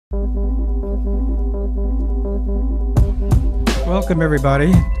Welcome,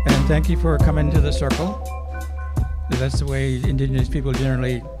 everybody, and thank you for coming to the circle. That's the way Indigenous people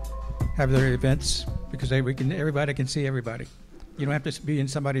generally have their events, because everybody can see everybody. You don't have to be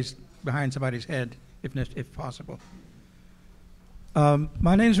behind somebody's head, if possible.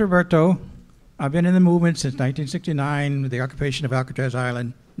 My name is Roberto. I've been in the movement since 1969 with the occupation of Alcatraz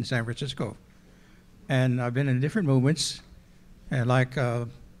Island in San Francisco. And I've been in different movements, and like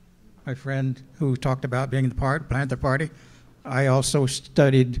my friend who talked about being the Panther Party, I also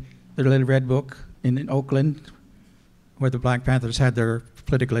studied the Little Red Book in Oakland, where the Black Panthers had their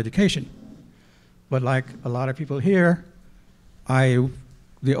political education. But like a lot of people here,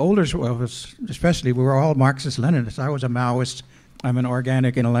 the older of us especially, we were all Marxist-Leninists. I was a Maoist. I'm an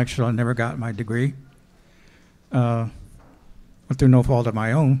organic intellectual. I never got my degree, through no fault of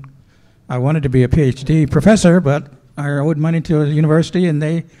my own. I wanted to be a PhD professor, but I owed money to a university, and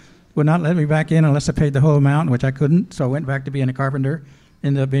they would not let me back in unless I paid the whole amount, which I couldn't, so I went back to being a carpenter,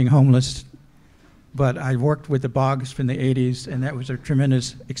 ended up being homeless. But I worked with the Boggs from the 80s, and that was a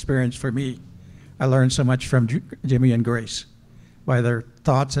tremendous experience for me. I learned so much from Jimmy and Grace by their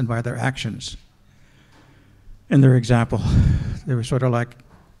thoughts and by their actions and their example. They were sort of like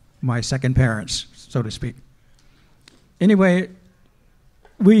my second parents, so to speak. Anyway,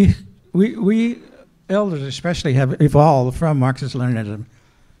 we elders especially have evolved from Marxist-Leninism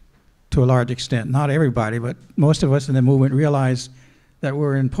to a large extent. Not everybody, but most of us in the movement realize that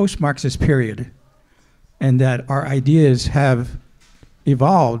we're in post-Marxist period and that our ideas have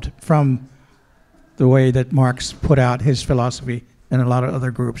evolved from the way that Marx put out his philosophy and a lot of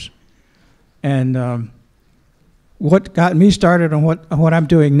other groups. And what got me started on what I'm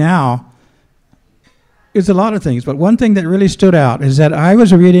doing now is a lot of things, but one thing that really stood out is that I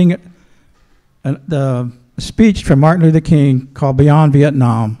was reading the speech from Martin Luther King called Beyond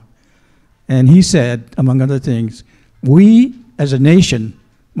Vietnam, and he said, among other things, we as a nation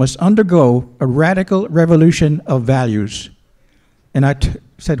must undergo a radical revolution of values. And I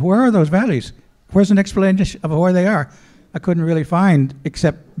said, where are those values? Where's an explanation of where they are? I couldn't really find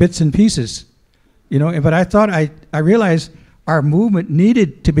except bits and pieces, but I thought I realized our movement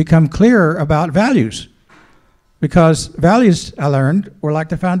needed to become clearer about values, because values, I learned, were like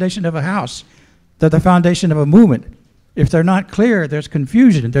the foundation of a house. They're the foundation of a movement. If they're not clear, there's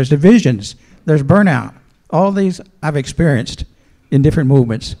confusion, there's divisions, there's burnout. All these I've experienced in different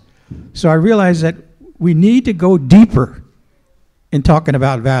movements. So I realized that we need to go deeper in talking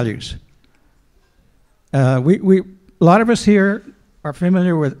about values. A lot of us here are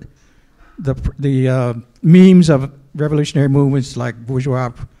familiar with the memes of revolutionary movements like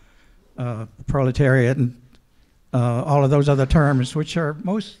bourgeois, proletariat, and all of those other terms, which are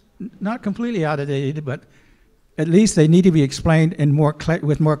not completely outdated, but at least they need to be explained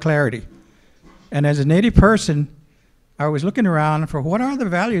with more clarity. And as a Native person, I was looking around for what are the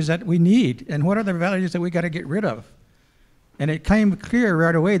values that we need and what are the values that we got to get rid of. And it came clear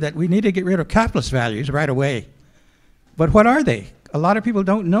right away that we need to get rid of capitalist values right away. But what are they? A lot of people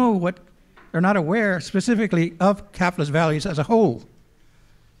don't know they're not aware specifically of capitalist values as a whole.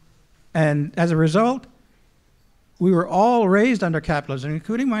 And as a result, we were all raised under capitalism,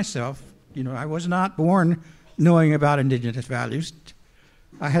 including myself. I was not born knowing about indigenous values.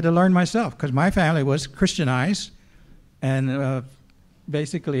 I had to learn myself because my family was Christianized and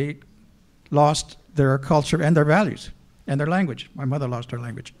basically lost their culture and their values and their language. My mother lost her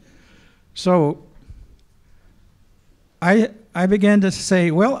language. So I began to say,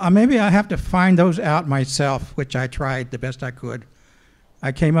 well, maybe I have to find those out myself, which I tried the best I could.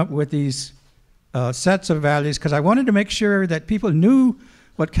 I came up with these sets of values because I wanted to make sure that people knew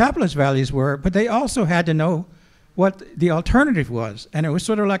what capitalist values were, but they also had to know what the alternative was. And it was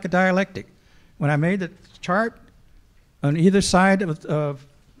sort of like a dialectic. When I made the chart, on either side of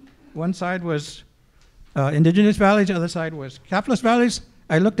one side was indigenous values, the other side was capitalist values.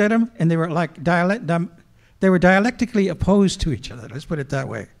 I looked at them, and they were like they were dialectically opposed to each other. Let's put it that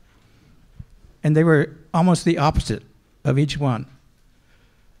way. And they were almost the opposite of each one.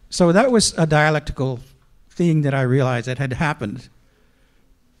 So that was a dialectical thing that I realized that had happened.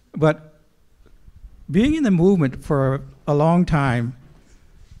 But being in the movement for a long time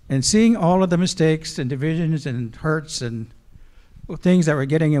and seeing all of the mistakes and divisions and hurts and things that were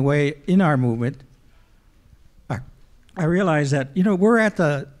getting away in our movement, I realized that we're at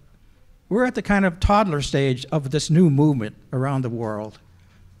the kind of toddler stage of this new movement around the world.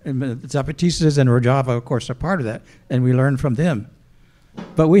 And the Zapatistas and Rojava, of course, are part of that, and we learn from them.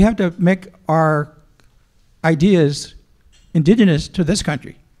 But we have to make our ideas indigenous to this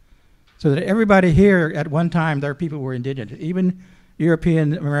country, so that everybody here at one time, their people were indigenous. Even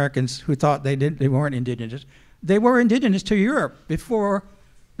European Americans who thought they weren't indigenous, They were indigenous to Europe before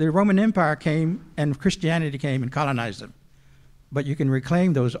the Roman Empire came and Christianity came and colonized them. But you can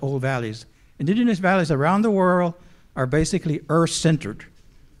reclaim those old values. Indigenous values around the world are basically earth-centered.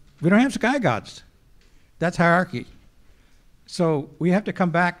 We don't have sky gods. That's hierarchy. So we have to come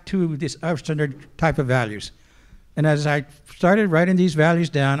back to this earth-centered type of values. And as I started writing these values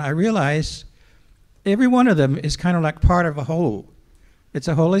down, I realized every one of them is kind of like part of a whole. It's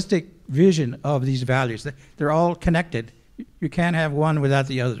a holistic vision of these values. They're all connected. You can't have one without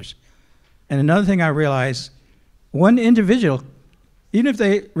the others. And another thing I realized, one individual, even if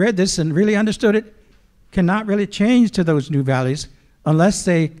they read this and really understood it, cannot really change to those new values unless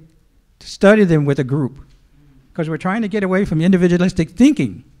they study them with a group. Because we're trying to get away from individualistic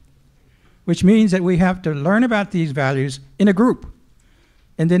thinking, which means that we have to learn about these values in a group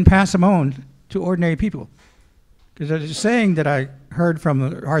and then pass them on to ordinary people. Because there's a saying that I heard from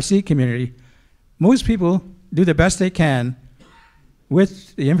the RC community, most people do the best they can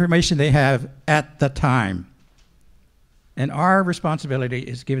with the information they have at the time. And our responsibility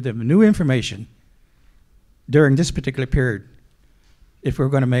is to give them new information during this particular period if we're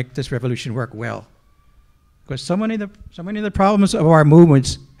going to make this revolution work well. Because so many of the problems of our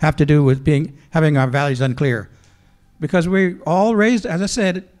movements have to do with having our values unclear. Because we're all raised, as I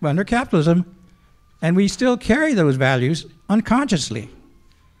said, under capitalism, and we still carry those values unconsciously.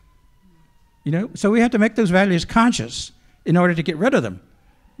 You know, so we have to make those values conscious in order to get rid of them.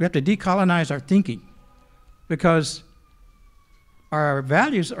 We have to decolonize our thinking, because our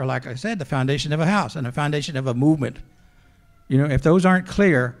values are, like I said, the foundation of a house and the foundation of a movement. You know, if those aren't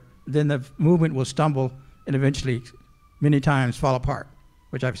clear, then the movement will stumble and eventually, many times, fall apart,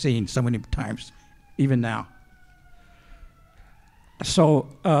 which I've seen so many times, even now. So,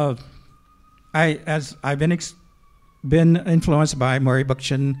 as I've been influenced by Murray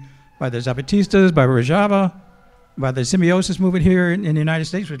Bookchin, by the Zapatistas, by Rojava, by the symbiosis movement here in the United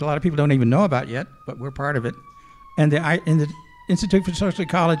States, which a lot of people don't even know about yet, but we're part of it. And in the Institute for Social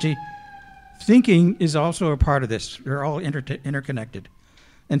Ecology, thinking is also a part of this. They're all interconnected.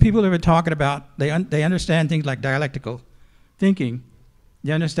 And people have been talking about, they understand things like dialectical thinking.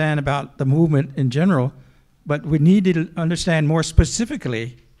 They understand about the movement in general, but we need to understand more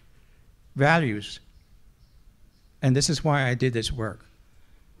specifically values. And this is why I did this work.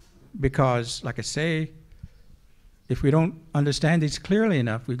 Because, like I say, if we don't understand these clearly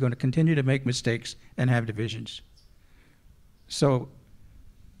enough, we're going to continue to make mistakes and have divisions. So,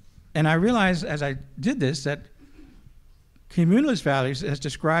 and I realized as I did this that communalist values, as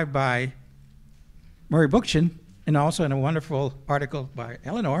described by Murray Bookchin, and also in a wonderful article by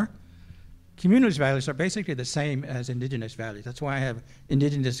Eleanor, communalist values are basically the same as indigenous values. That's why I have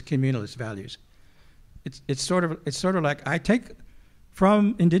indigenous communalist values. It's sort of like I take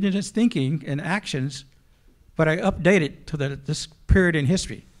from indigenous thinking and actions, but I update it to this period in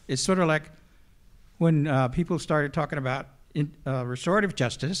history. It's sort of like when people started talking about restorative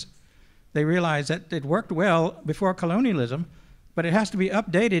justice, they realized that it worked well before colonialism, but it has to be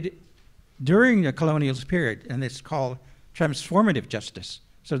updated during the colonialist period, and it's called transformative justice.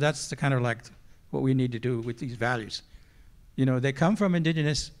 So that's the kind of like what we need to do with these values. You know, they come from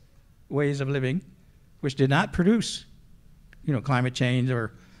indigenous ways of living, which did not produce, you know, climate change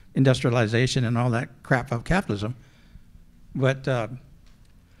or industrialization and all that crap of capitalism. But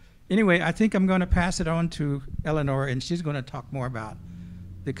anyway, I think I'm going to pass it on to Eleanor, and she's going to talk more about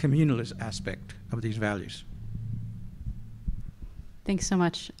the communalist aspect of these values. Thanks so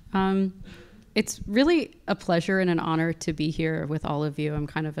much. It's really a pleasure and an honor to be here with all of you. I'm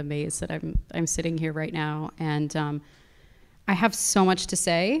kind of amazed that I'm sitting here right now, and I have so much to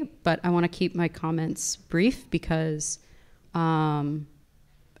say, but I want to keep my comments brief because I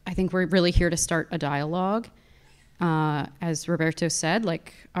think we're really here to start a dialogue. As Roberto said,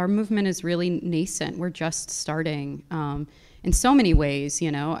 like, our movement is really nascent. We're just starting in so many ways,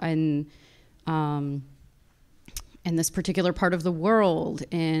 you know, and in this particular part of the world,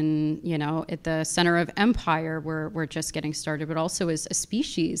 you know, at the center of empire, we're just getting started, but also as a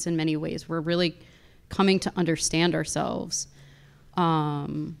species in many ways, we're really coming to understand ourselves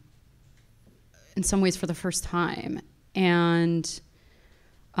in some ways for the first time. And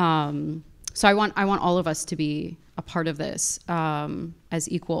so I want all of us to be a part of this as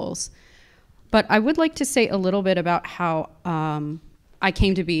equals. But I would like to say a little bit about how I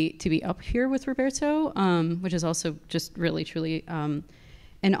came to be up here with Roberto, which is also just really, truly an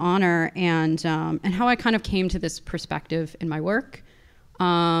honor, and how I kind of came to this perspective in my work.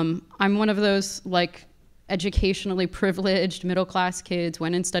 I'm one of those like educationally privileged middle-class kids,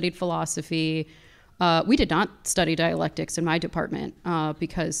 went and studied philosophy. We did not study dialectics in my department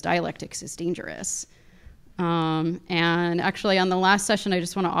because dialectics is dangerous. And actually on the last session, I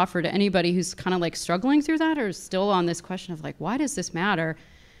just want to offer to anybody who's kind of like struggling through that or is still on this question of like, why does this matter?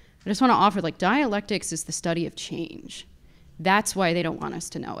 I just want to offer, like, dialectics is the study of change. That's why they don't want us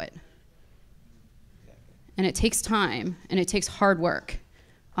to know it. And it takes time, and it takes hard work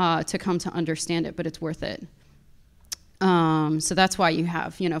to come to understand it, but it's worth it. So that's why you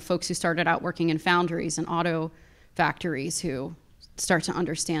have, folks who started out working in foundries and auto factories who start to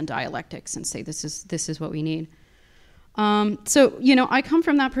understand dialectics and say, this is what we need. So, I come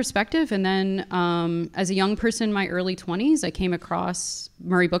from that perspective, and then as a young person in my early 20s, I came across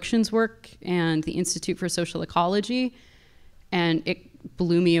Murray Bookchin's work and the Institute for Social Ecology, and it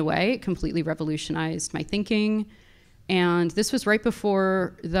blew me away. It completely revolutionized my thinking. And this was right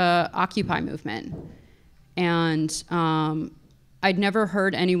before the Occupy movement. And I'd never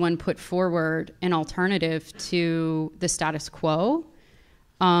heard anyone put forward an alternative to the status quo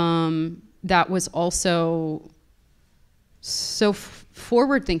that was also so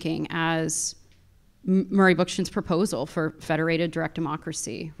forward-thinking as Murray Bookchin's proposal for federated direct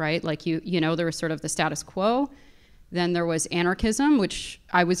democracy, right? Like, there was sort of the status quo. Then there was anarchism, which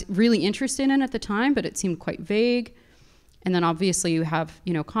I was really interested in at the time, but it seemed quite vague. And then obviously you have,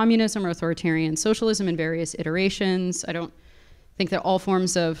 communism or authoritarian socialism in various iterations. I don't think that all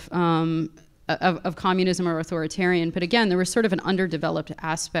forms of communism are authoritarian, but again, there was sort of an underdeveloped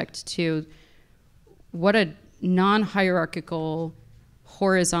aspect to what a non-hierarchical,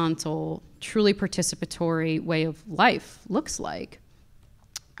 horizontal, truly participatory way of life looks like.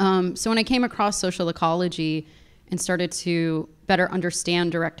 So when I came across social ecology and started to better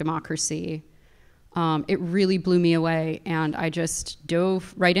understand direct democracy, it really blew me away, and I just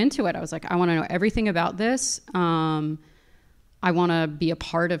dove right into it. I was like, I want to know everything about this. I want to be a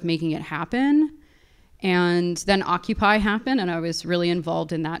part of making it happen. And then Occupy happened, and I was really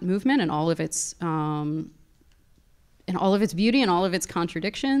involved in that movement and all of its beauty and all of its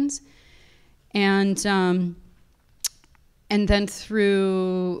contradictions. And then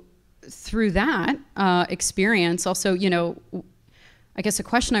through that experience, also, I guess a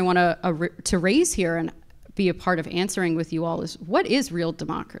question I want to raise here and be a part of answering with you all is, what is real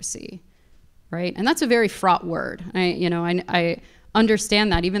democracy, right? And that's a very fraught word. I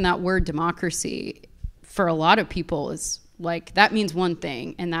understand that even that word democracy for a lot of people is like, that means one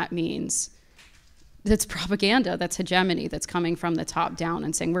thing, and that means that's propaganda, that's hegemony, that's coming from the top down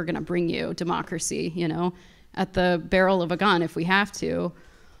and saying, we're going to bring you democracy, at the barrel of a gun if we have to.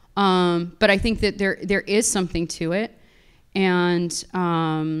 But I think that there is something to it. And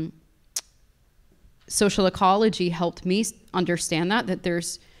social ecology helped me understand that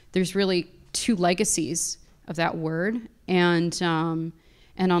there's really two legacies of that word. And on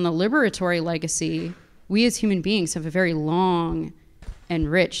the liberatory legacy, we as human beings have a very long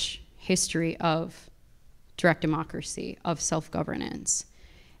and rich history of direct democracy, of self-governance.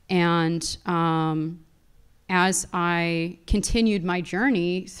 And as I continued my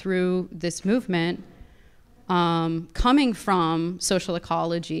journey through this movement, coming from social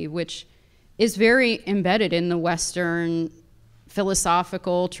ecology, which is very embedded in the Western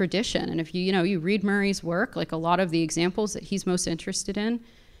philosophical tradition. And if you read Murray's work, like a lot of the examples that he's most interested in,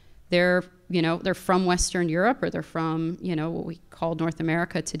 they're from Western Europe, or they're from, what we call North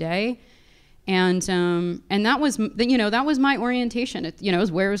America today. And that was, that was my orientation. It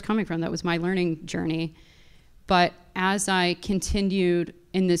was where it was coming from. That was my learning journey. But as I continued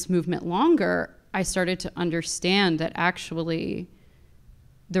in this movement longer, I started to understand that actually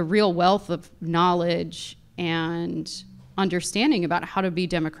the real wealth of knowledge and understanding about how to be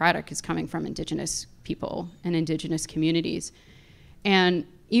democratic is coming from Indigenous people and Indigenous communities. And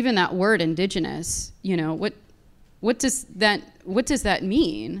even that word Indigenous, what does that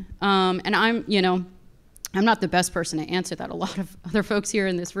mean? And I'm not the best person to answer that. A lot of other folks here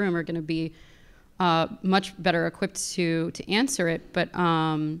in this room are going to be much better equipped to answer it. But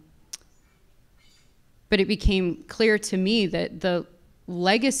it became clear to me that the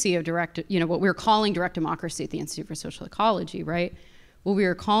legacy of what we were calling direct democracy at the Institute for Social Ecology, right? What we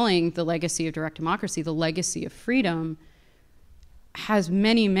were calling the legacy of direct democracy, the legacy of freedom, has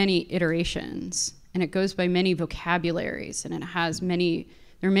many, many iterations, and it goes by many vocabularies, and there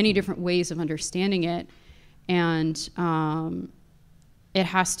are many different ways of understanding it. And it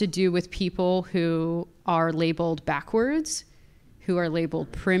has to do with people who are labeled backwards, who are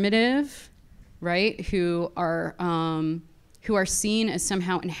labeled primitive, right? Who are seen as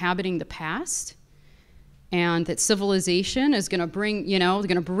somehow inhabiting the past, and that civilization is going to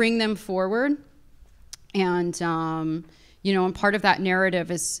bring them forward. And and part of that narrative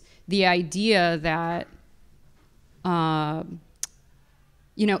is the idea that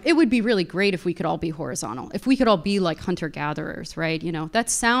you know, it would be really great if we could all be horizontal, if we could all be like hunter-gatherers, right? You know, that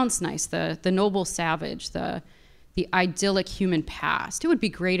sounds nice, the noble savage, the idyllic human past. It would be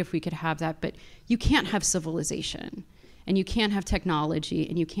great if we could have that, but you can't have civilization, and you can't have technology,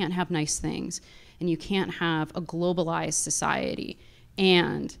 and you can't have nice things, and you can't have a globalized society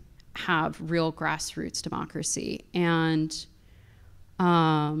and have real grassroots democracy. And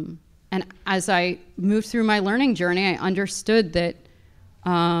as I moved through my learning journey, I understood that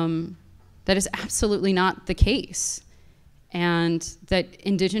that is absolutely not the case, and that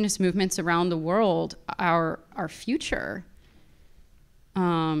indigenous movements around the world are our future.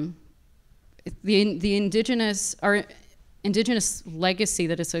 The our indigenous legacy,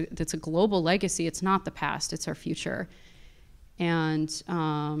 that's a global legacy. It's not the past; it's our future, and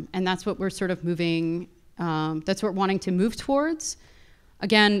that's what we're sort of moving. That's what we're wanting to move towards.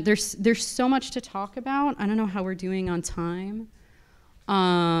 Again, there's so much to talk about. I don't know how we're doing on time.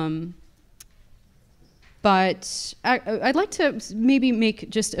 But I'd like to maybe make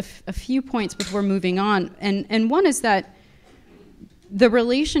just a few points before moving on. And one is that the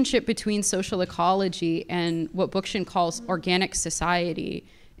relationship between social ecology and what Bookchin calls organic society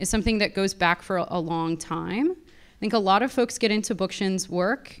is something that goes back for a long time. I think a lot of folks get into Bookchin's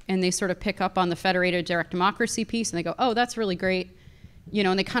work and they sort of pick up on the federated direct democracy piece and they go, oh, that's really great. You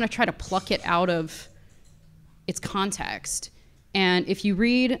know, and they kind of try to pluck it out of its context. And if you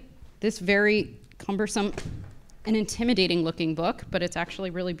read this very cumbersome and intimidating looking book, but it's actually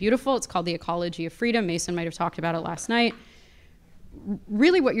really beautiful. It's called The Ecology of Freedom. Mason might have talked about it last night.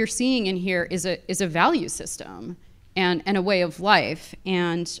 Really what you're seeing in here is a value system and a way of life.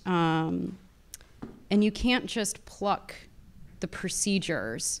 And you can't just pluck the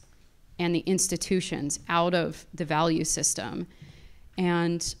procedures and the institutions out of the value system.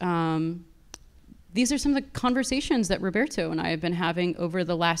 And these are some of the conversations that Roberto and I have been having over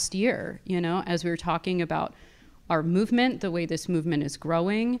the last year, you know, as we were talking about our movement, the way this movement is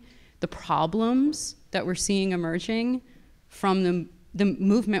growing, the problems that we're seeing emerging from the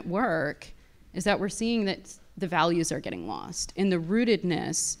movement work, is that we're seeing that the values are getting lost in the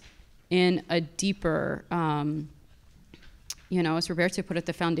rootedness in a deeper, you know, as Roberto put it,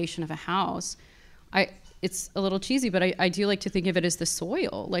 the foundation of a house. It's a little cheesy, but I do like to think of it as the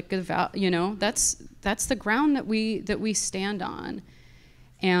soil, like you know, that's the ground that we stand on,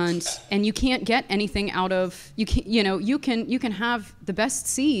 and you can't get anything out of you can have the best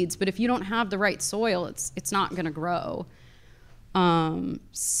seeds, but if you don't have the right soil, it's not going to grow.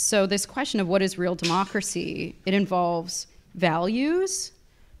 So this question of what is real democracy, it involves values,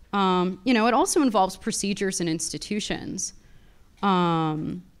 you know, it also involves procedures and institutions.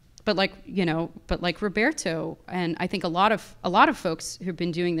 But like Roberto, and I think a lot of folks who've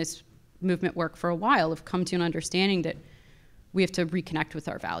been doing this movement work for a while have come to an understanding that we have to reconnect with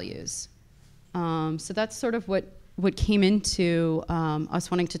our values. So that's sort of what came into us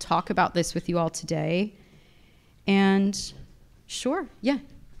wanting to talk about this with you all today. And sure, yeah.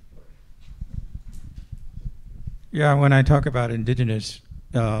 Yeah, when I talk about indigenous,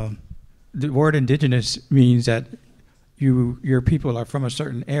 the word indigenous means that your people are from a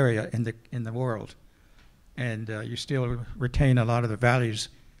certain area in the world, and you still retain a lot of the values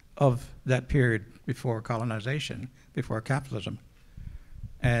of that period before colonization, before capitalism.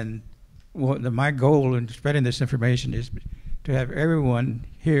 And my goal in spreading this information is to have everyone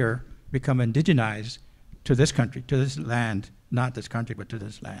here become indigenized to this country, to this land, not this country, but to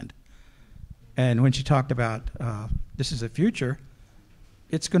this land. And when she talked about this is the future,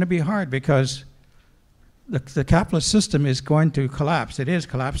 it's going to be hard because the capitalist system is going to collapse. It is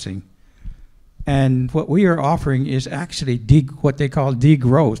collapsing. And what we are offering is actually what they call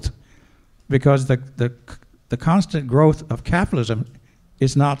degrowth, because the constant growth of capitalism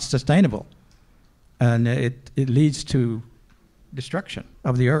is not sustainable. And it leads to destruction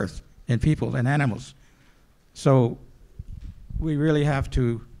of the earth and people and animals. So we really have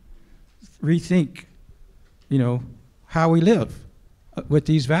to rethink, you know, how we live with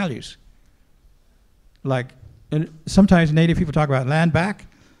these values. Like, and sometimes Native people talk about land back,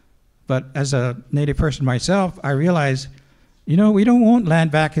 but as a Native person myself, I realize, you know, we don't want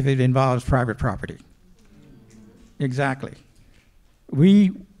land back if it involves private property. Exactly.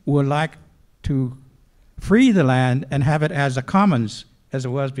 We would like to free the land and have it as a commons as it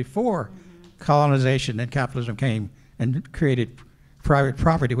was before colonization and capitalism came and created private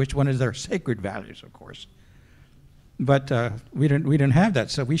property, which one is their sacred values, of course. But we didn't have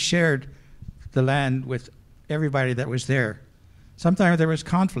that, so we shared the land with everybody that was there. Sometimes there was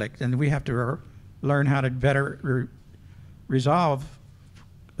conflict, and we have to learn how to better resolve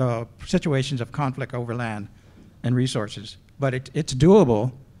situations of conflict over land and resources but it's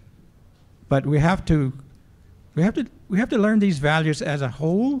doable. But we have to learn these values as a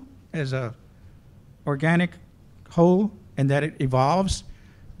whole, as a organic whole, and that it evolves.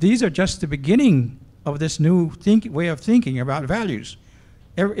 These are just the beginning of this new way of thinking about values.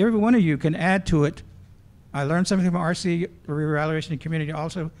 Every one of you can add to it. I learned something from RC, Reevaluation and Community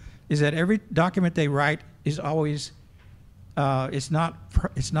also, is that every document they write is always, it's not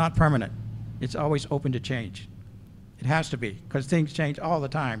permanent. It's always open to change. It has to be, because things change all the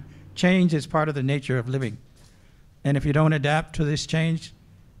time. Change is part of the nature of living. And if you don't adapt to this change,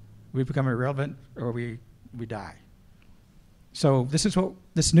 we become irrelevant or we die. So this is what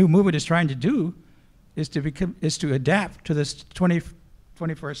this new movement is trying to do, is to adapt to this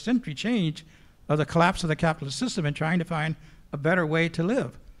 21st century change of the collapse of the capitalist system and trying to find a better way to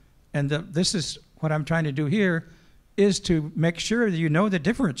live. And this is what I'm trying to do here, is to make sure that you know the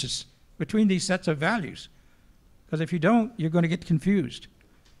differences between these sets of values. Because if you don't, you're going to get confused.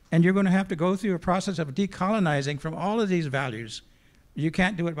 And you're going to have to go through a process of decolonizing from all of these values. You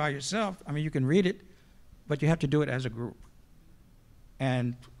can't do it by yourself. I mean, you can read it, but you have to do it as a group.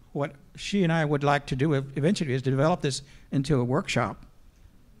 And what she and I would like to do eventually is to develop this into a workshop,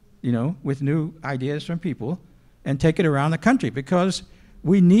 you know, with new ideas from people, and take it around the country, because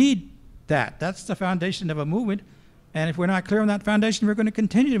we need that. That's the foundation of a movement. And if we're not clear on that foundation, we're going to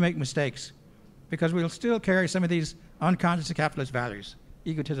continue to make mistakes, because we'll still carry some of these unconscious capitalist values: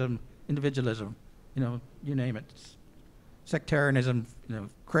 egotism, individualism, you know, you name it, sectarianism, you know,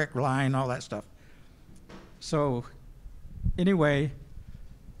 correct line, all that stuff. So anyway,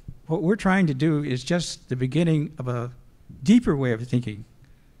 what we're trying to do is just the beginning of a deeper way of thinking.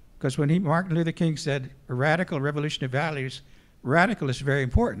 Because when Martin Luther King said a radical revolution of values, radical is very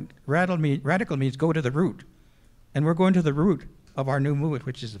important. Radical means go to the root. And we're going to the root of our new movement,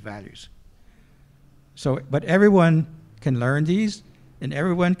 which is the values. So, but everyone can learn these, and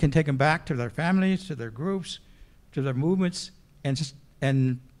everyone can take them back to their families, to their groups, to their movements,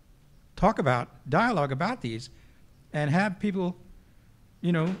 and dialogue about these, and have people,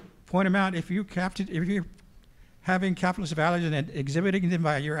 you know, point them out. If you're having capitalist values and exhibiting them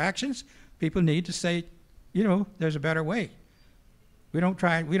by your actions, people need to say, you know, there's a better way. We don't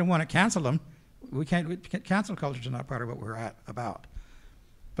want to cancel them. Cancel culture is not part of what we're about.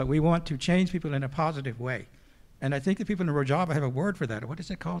 But we want to change people in a positive way. And I think the people in Rojava have a word for that. What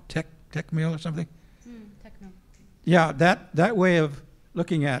is it called? Tech meal or something? Techno. Yeah, that way of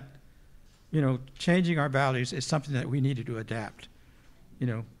looking at, you know, changing our values is something that we needed to adapt. You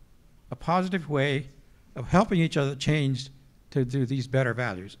know, a positive way of helping each other change to do these better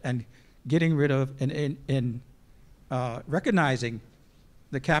values, and getting rid of and recognizing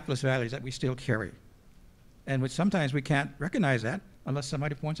the capitalist values that we still carry. And which sometimes we can't recognize that unless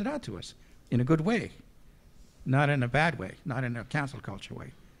somebody points it out to us in a good way, not in a bad way, not in a cancel culture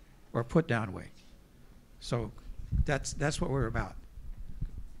way or put down way. So that's what we're about.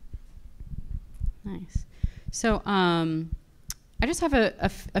 Nice. So I just have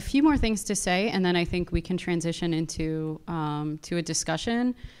a few more things to say, and then I think we can transition into to a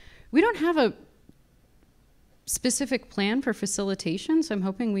discussion. We don't have a specific plan for facilitation, so I'm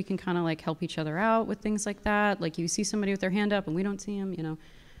hoping we can kind of like help each other out with things like that. Like, you see somebody with their hand up and we don't see them, you know,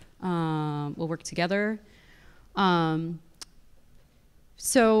 we'll work together.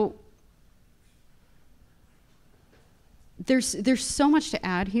 So there's so much to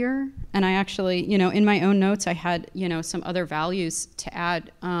add here, and I actually, you know, in my own notes I had, you know, some other values to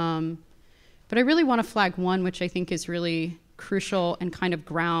add, but I really want to flag one which I think is really crucial and kind of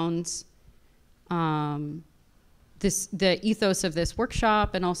grounds the ethos of this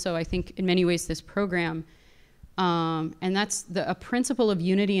workshop, and also I think in many ways this program, and that's a principle of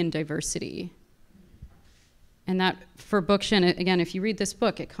unity and diversity. And that for Bookchin, again, if you read this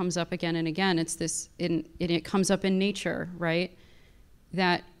book, it comes up again and again. It's this, it comes up in nature, right?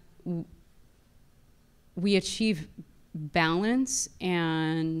 That we achieve balance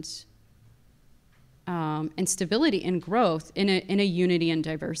and stability and growth in a unity and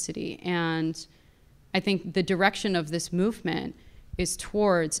diversity. And I think the direction of this movement is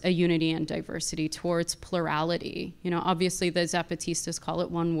towards a unity and diversity, towards plurality. You know, obviously the Zapatistas call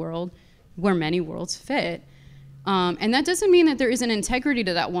it one world where many worlds fit. And that doesn't mean that there isn't integrity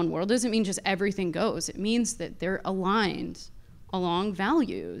to that one world. It doesn't mean just everything goes. It means that they're aligned along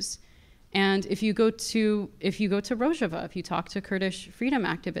values. And if you go to Rojava, if you talk to Kurdish freedom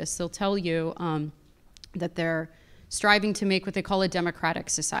activists, they'll tell you that they're striving to make what they call a democratic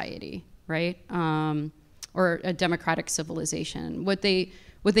society, right? Or a democratic civilization. What they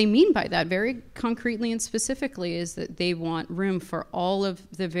mean by that very concretely and specifically is that they want room for all of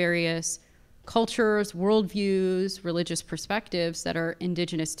the various cultures, worldviews, religious perspectives that are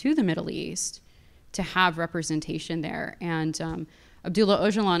indigenous to the Middle East to have representation there. And Abdullah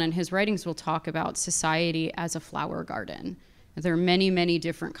Öcalan in his writings will talk about society as a flower garden. There are many, many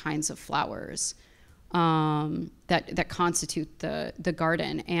different kinds of flowers that constitute the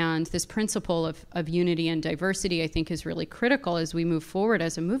garden. And this principle of unity and diversity, I think, is really critical as we move forward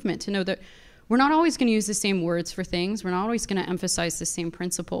as a movement, to know that we're not always going to use the same words for things. We're not always going to emphasize the same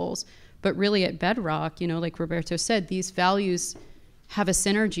principles. But really at bedrock, like Roberto said, these values have a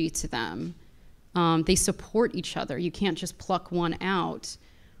synergy to them. They support each other. You can't just pluck one out.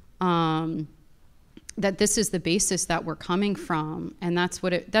 That this is the basis that we're coming from, and that's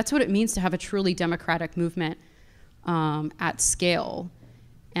what it means to have a truly democratic movement at scale.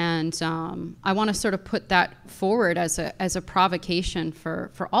 And I want to sort of put that forward as a provocation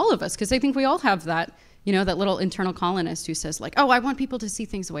for all of us, because I think we all have that, that little internal colonist who says like, oh, I want people to see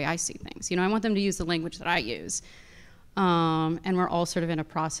things the way I see things. I want them to use the language that I use. And we're all sort of in a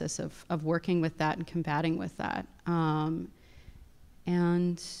process of working with that and combating with that.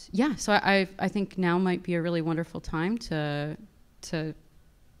 And yeah, so I think now might be a really wonderful time to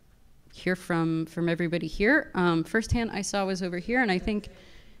hear from everybody here. First hand I saw was over here, and I think.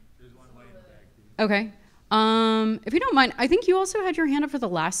 There's one way in the back, too. Okay. If you don't mind, I think you also had your hand up for the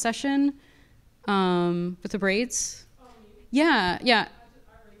last session with the braids. Yeah.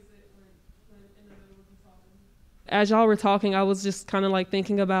 As y'all were talking, I was just kind of like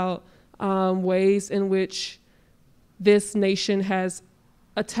thinking about ways in which this nation has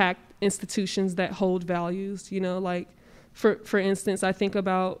attacked institutions that hold values. Like for instance, I think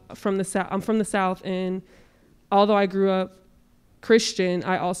about from the South. I'm from the South, and although I grew up Christian,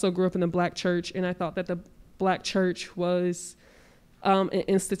 I also grew up in the Black church, and I thought that the Black church was an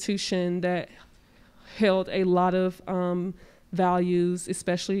institution that held a lot of values,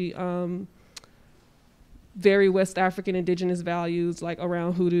 especially very West African indigenous values, like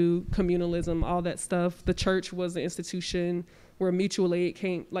around hoodoo, communalism, all that stuff. The church was an institution where mutual aid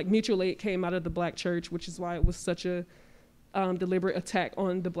came out of the Black church, which is why it was such a deliberate attack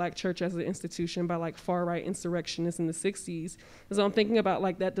on the Black church as an institution by like far-right insurrectionists in the 60s. And so I'm thinking about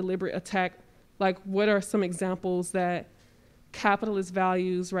like that deliberate attack, like what are some examples that capitalist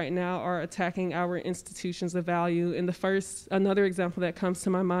values right now are attacking our institutions of value? And another example that comes to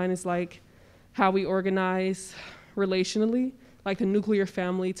my mind is like how we organize relationally. Like the nuclear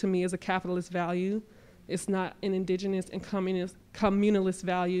family to me is a capitalist value. It's not an indigenous and communalist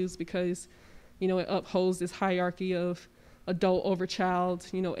values, because, it upholds this hierarchy of adult over child,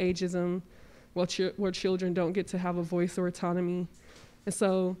 ageism, where children don't get to have a voice or autonomy. And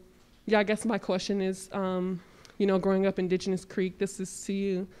so, yeah, I guess my question is, growing up Indigenous Creek, this is to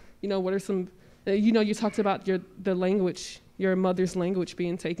you, what are some, you talked about the language, your mother's language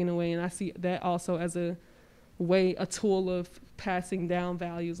being taken away, and I see that also as a tool of passing down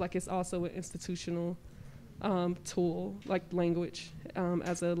values. Like it's also an institutional tool, like language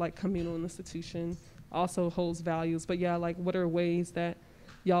as a like communal institution also holds values. But yeah, like what are ways that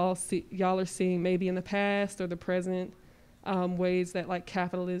y'all are seeing maybe in the past or the present, ways that like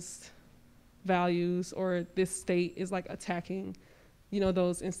capitalist values or this state is like attacking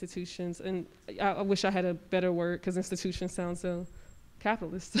those institutions? And I wish I had a better word, because institution sounds so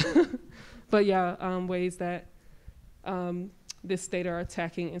capitalist. But yeah, ways that this state are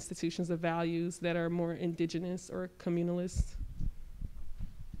attacking institutions of values that are more indigenous or communalist.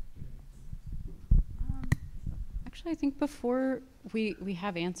 Actually, I think before we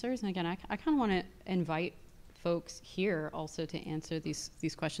have answers, and again, I kind of want to invite folks here also to answer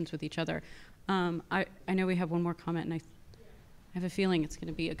these questions with each other. I know we have one more comment, and I have a feeling it's going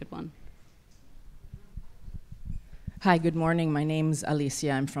to be a good one. Hi, good morning. My name's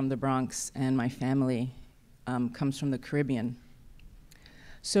Alicia. I'm from the Bronx, and my family comes from the Caribbean.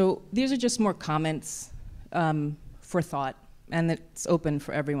 So these are just more comments for thought, and it's open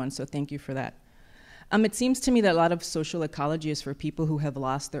for everyone, so thank you for that. It seems to me that a lot of social ecology is for people who have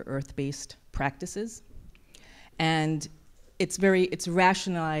lost their earth-based practices, and it's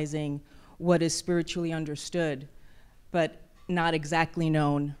rationalizing what is spiritually understood, but not exactly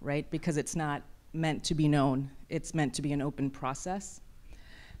known, right? Because it's not meant to be known. It's meant to be an open process.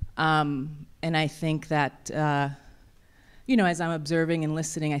 And I think that, as I'm observing and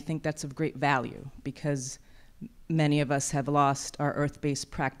listening, I think that's of great value, because many of us have lost our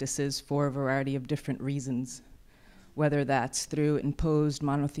earth-based practices for a variety of different reasons, whether that's through imposed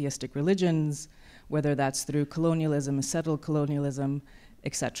monotheistic religions, whether that's through colonialism, settled colonialism,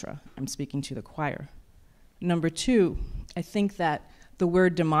 etc. I'm speaking to the choir. Number two, I think that the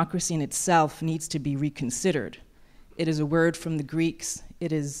word democracy in itself needs to be reconsidered. It is a word from the Greeks.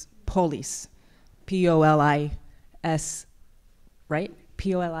 It is polis. P-O-L-I-S, right?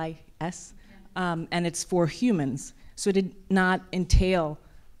 P-O-L-I-S, and it's for humans. So it did not entail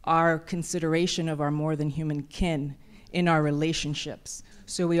our consideration of our more than human kin in our relationships.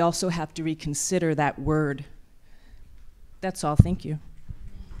 So we also have to reconsider that word. That's all, thank you.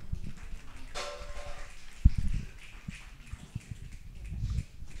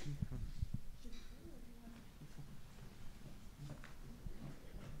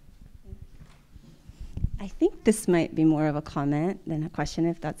 I think this might be more of a comment than a question,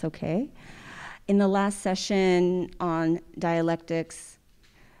 if that's okay. In the last session on dialectics,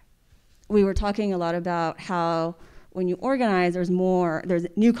 we were talking a lot about how when you organize, there's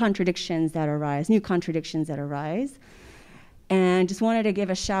new contradictions that arise, And just wanted to give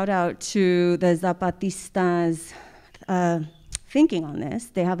a shout out to the Zapatistas' thinking on this.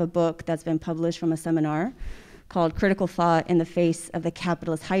 They have a book that's been published from a seminar called Critical Thought in the Face of the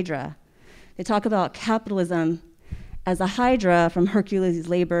Capitalist Hydra. They talk about capitalism as a hydra from Hercules'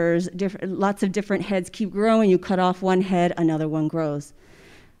 labors. Lots of different heads keep growing. You cut off one head, another one grows.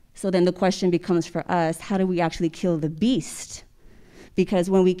 So then the question becomes for us, how do we actually kill the beast? Because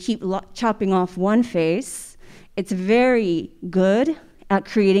when we keep chopping off one face, it's very good at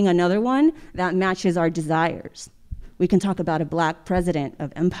creating another one that matches our desires. We can talk about a black president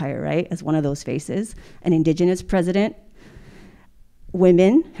of empire, right, as one of those faces, an indigenous president,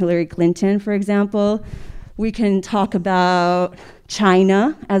 women, Hillary Clinton, for example. We can talk about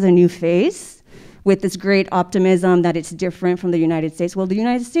China as a new face with this great optimism that it's different from the United States. Well, the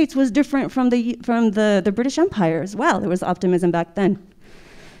United States was different from the British Empire as well. There was optimism back then.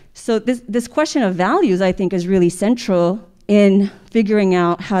 So this question of values, I think, is really central in figuring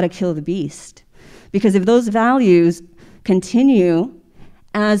out how to kill the beast. Because if those values continue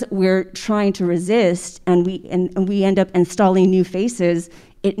as we're trying to resist and we end up installing new faces,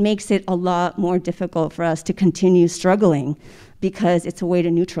 it makes it a lot more difficult for us to continue struggling because it's a way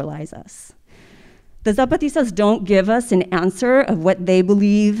to neutralize us. The Zapatistas don't give us an answer of what they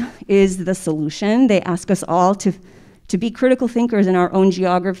believe is the solution. They ask us all to be critical thinkers in our own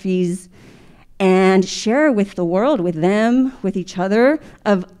geographies and share with the world, with them, with each other,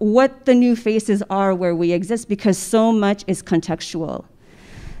 of what the new faces are where we exist, because so much is contextual.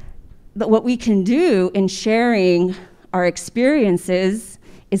 But what we can do in sharing our experiences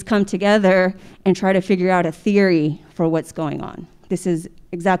is come together and try to figure out a theory for what's going on. This is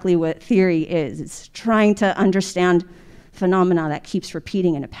exactly what theory is. It's trying to understand phenomena that keeps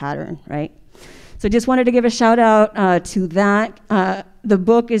repeating in a pattern, right? So just wanted to give a shout out to that. The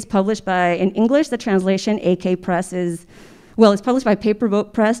book is published in English. The translation, AK Press, it's published by Paper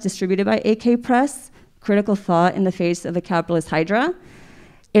Boat Press, distributed by AK Press, Critical Thought in the Face of the Capitalist Hydra.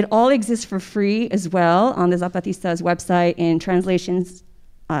 It all exists for free as well on the Zapatistas website in translations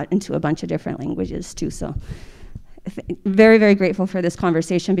into a bunch of different languages too. So very, very grateful for this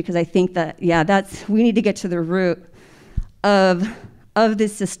conversation, because I think that, we need to get to the root of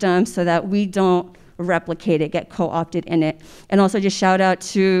this system so that we don't replicate it, get co-opted in it. And also just shout out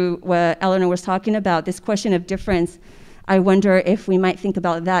to what Eleanor was talking about, this question of difference. I wonder if we might think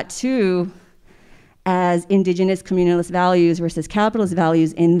about that too as indigenous communalist values versus capitalist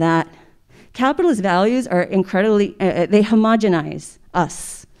values, in that capitalist values are incredibly, they homogenize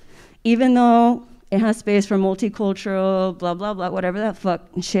us. Even though it has space for multicultural, blah, blah, blah, whatever that fuck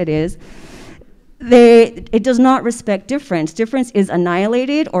shit is, it does not respect difference. Difference is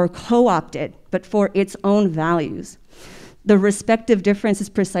annihilated or co-opted, but for its own values. The respective difference is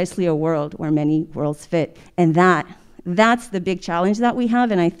precisely a world where many worlds fit. And that's the big challenge that we have,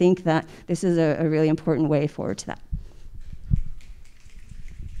 and I think that this is a really important way forward to that.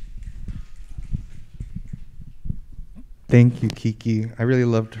 Thank you, Kiki. I really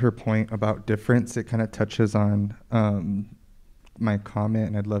loved her point about difference. It kind of touches on my comment,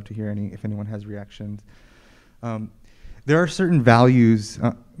 and I'd love to hear if anyone has reactions. There are certain values,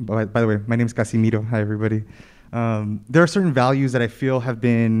 by the way, my name is Casimiro. Hi, everybody. There are certain values that I feel have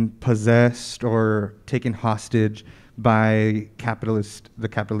been possessed or taken hostage by the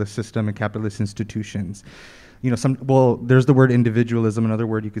capitalist system and capitalist institutions. There's the word individualism. Another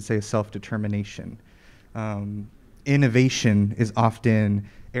word you could say is self-determination. Innovation is often,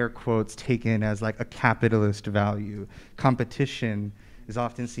 air quotes, taken as like a capitalist value. Competition is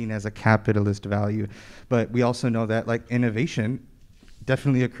often seen as a capitalist value. But we also know that like innovation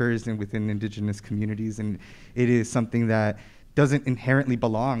definitely occurs within indigenous communities, and it is something that doesn't inherently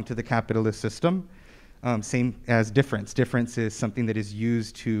belong to the capitalist system. Same as difference. Difference is something that is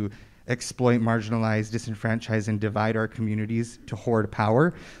used to exploit, marginalize, disenfranchise, and divide our communities to hoard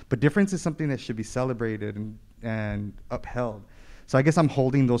power. But difference is something that should be celebrated and upheld. So I guess I'm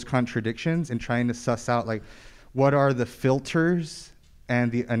holding those contradictions and trying to suss out, like, what are the filters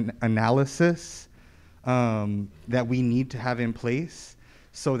and the analysis that we need to have in place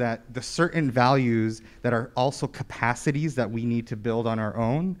so that the certain values that are also capacities that we need to build on our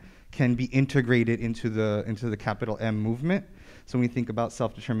own can be integrated into the capital M movement. So when we think about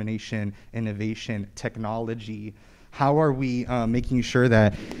self-determination, innovation, technology, how are we making sure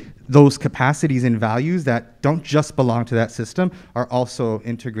that those capacities and values that don't just belong to that system are also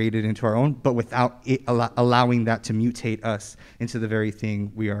integrated into our own, but without it allowing that to mutate us into the very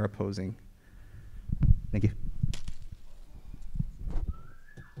thing we are opposing? Thank you.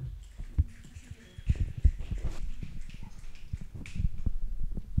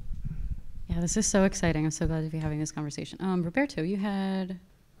 Yeah, this is so exciting. I'm so glad to be having this conversation. Roberto, you had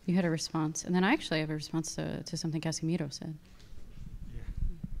a response, and then I actually have a response to something Casimiro said. Yeah.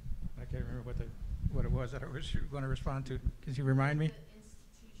 I can't remember what it was that I was going to respond to. Can you remind me? The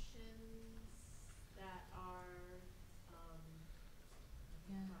institutions that are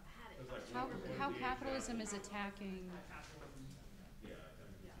How capitalism is attacking.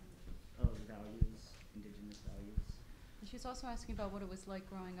 values, indigenous values. She was also asking about what it was like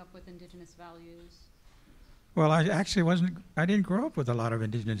growing up with indigenous values. Well, I didn't grow up with a lot of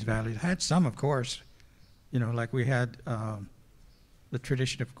indigenous values. I had some, of course. You know, like we had the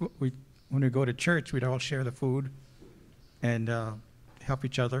tradition of, when we go to church, we'd all share the food and help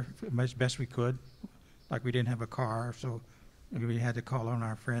each other as best we could. Like we didn't have a car, so we had to call on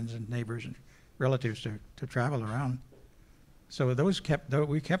our friends and neighbors and relatives to travel around. So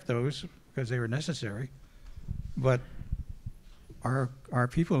we kept those because they were necessary. But our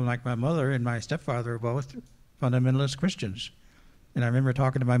people, like my mother and my stepfather, are both fundamentalist Christians. And I remember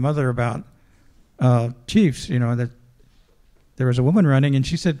talking to my mother about chiefs, you know, that there was a woman running, and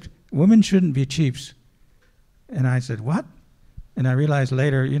she said, women shouldn't be chiefs. And I said, what? And I realized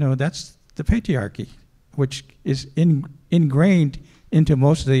later, you know, that's the patriarchy, which is ingrained into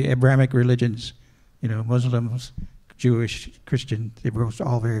most of the Abrahamic religions, you know, Muslims, Jewish, Christian, they were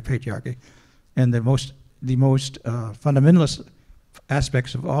all very patriarchy. And the most fundamentalist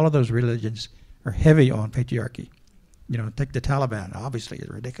aspects of all of those religions are heavy on patriarchy. You know, take the Taliban, obviously,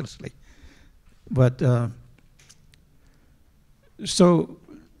 ridiculously. But so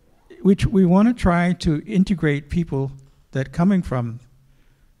we want to try to integrate people that coming from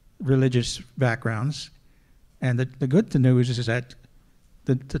religious backgrounds. And the good news is that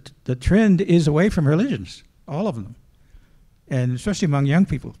the trend is away from religions, all of them. And especially among young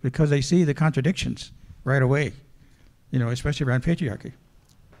people, because they see the contradictions right away, you know, especially around patriarchy.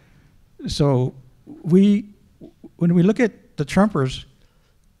 So when we look at the Trumpers,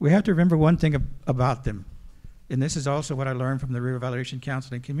 we have to remember one thing about them. And this is also what I learned from the Reevaluation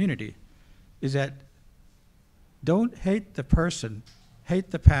Counseling community, is that don't hate the person, hate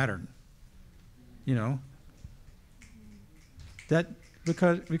the pattern, you know. That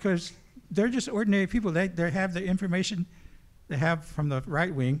because they're just ordinary people. They have the information they have from the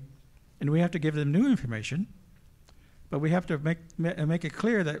right wing, and we have to give them new information. But we have to make it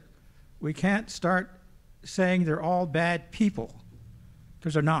clear that we can't start saying they're all bad people,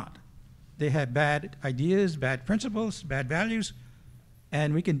 because they're not. They have bad ideas, bad principles, bad values,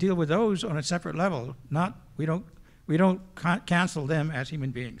 and we can deal with those on a separate level. We don't cancel them as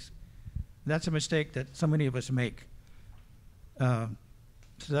human beings. That's a mistake that so many of us make. So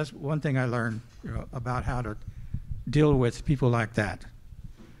that's one thing I learned, you know, about how to deal with people like that.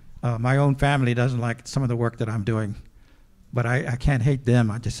 My own family doesn't like some of the work that I'm doing, but I can't hate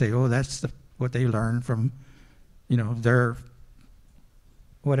them. I just say, oh, that's what they learned from, you know, their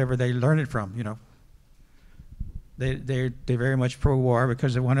whatever they learned it from. You know, they're very much pro-war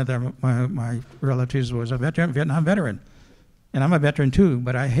because one of them, my relatives was a Vietnam veteran, and I'm a veteran too.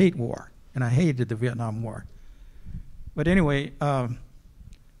 But I hate war, and I hated the Vietnam War. But anyway,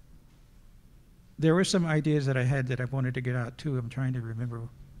 there were some ideas that I had that I wanted to get out too. I'm trying to remember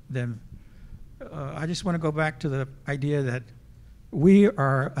them. I just want to go back to the idea that we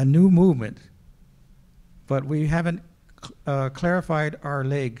are a new movement, but we haven't clarified our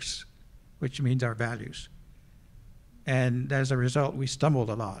legs, which means our values. And as a result, we stumbled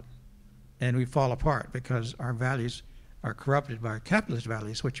a lot, and we fall apart because our values are corrupted by capitalist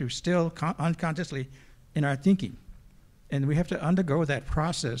values, which are still unconsciously in our thinking. And we have to undergo that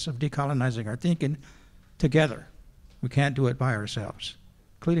process of decolonizing our thinking together. We can't do it by ourselves,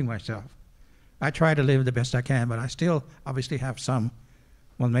 including myself. I try to live the best I can, but I still obviously have some,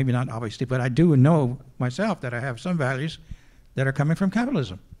 well, maybe not obviously, but I do know myself that I have some values that are coming from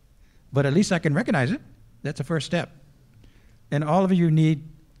capitalism. But at least I can recognize it. That's the first step. And all of you need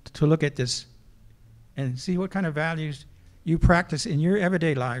to look at this and see what kind of values you practice in your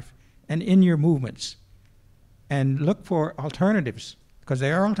everyday life and in your movements, and look for alternatives, because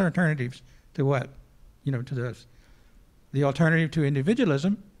there are alternatives to what? To this. The alternative to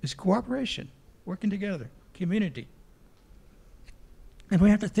individualism is cooperation, working together, community. And we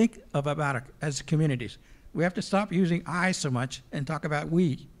have to think about it as communities. We have to stop using I so much and talk about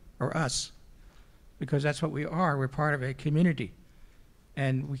we or us, because that's what we are. We're part of a community.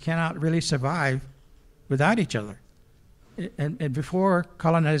 And we cannot really survive without each other. And before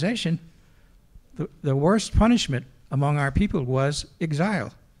colonization, the worst punishment among our people was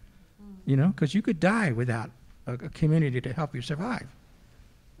exile, because you could die without a community to help you survive.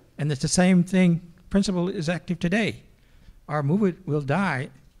 And it's the same principle is active today. Our movement will die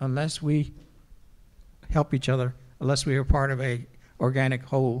unless we help each other, unless we are part of a organic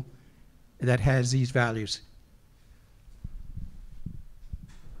whole that has these values.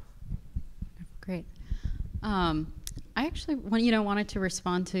 Great. I actually wanted to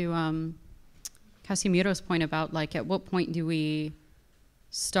respond to Casimiro's point about, like, at what point do we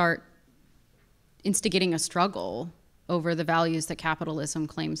start instigating a struggle over the values that capitalism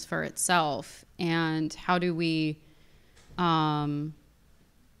claims for itself, and how do we and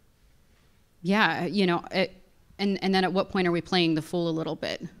then at what point are we playing the fool a little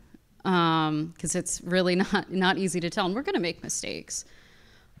bit, because it's really not easy to tell, and we're going to make mistakes.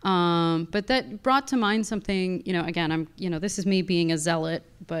 But that brought to mind something, again, this is me being a zealot,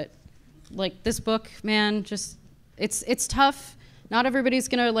 but like this book, man, just it's tough. Not everybody's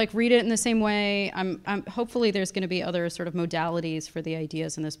gonna read it in the same way. Hopefully there's gonna be other sort of modalities for the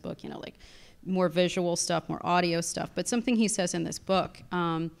ideas in this book, like more visual stuff, more audio stuff. But something he says in this book,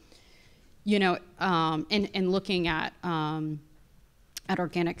 and looking at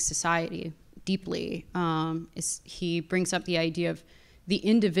organic society deeply, is he brings up the idea of the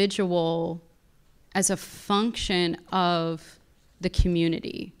individual as a function of the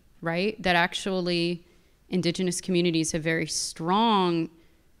community, right? That actually Indigenous communities have very strong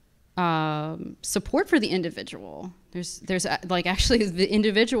support for the individual. There's actually the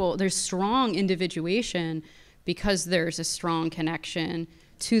individual, there's strong individuation because there's a strong connection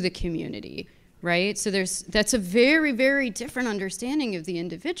to the community, right? So that's a very, very different understanding of the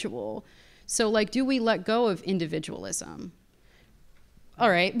individual. So do we let go of individualism? All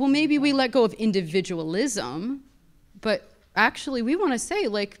right, well, maybe we let go of individualism, but actually we want to say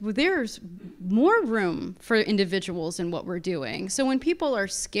there's more room for individuals in what we're doing. So when people are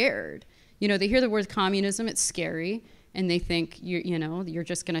scared, they hear the word communism, it's scary, and they think you're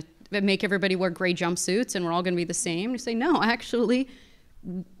just going to make everybody wear gray jumpsuits and we're all going to be the same. You say, no, actually,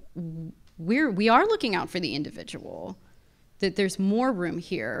 we are looking out for the individual. That there's more room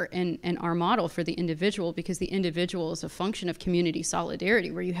here in our model for the individual, because the individual is a function of community solidarity.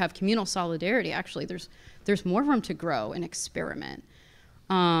 Where you have communal solidarity, actually there's more room to grow and experiment.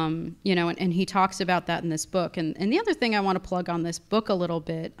 And he talks about that in this book. And the other thing I want to plug on this book a little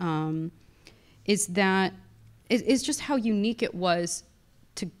bit is just how unique it was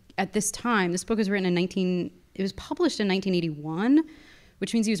at this time. This book was written it was published in 1981.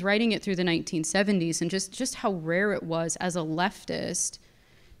 Which means he was writing it through the 1970s, and just how rare it was as a leftist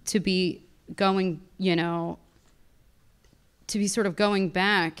to be going, to be sort of going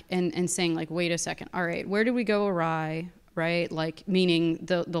back and saying, wait a second, all right, where did we go awry, right? Meaning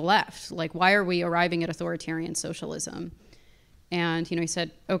the left, why are we arriving at authoritarian socialism? And, he said,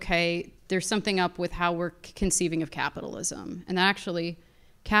 okay, there's something up with how we're conceiving of capitalism. And that actually,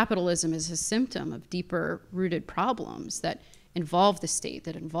 capitalism is a symptom of deeper rooted problems that involve the state,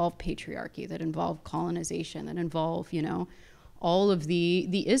 that involve patriarchy, that involve colonization, that involve, all of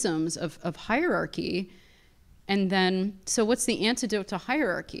the isms of hierarchy. And then, so what's the antidote to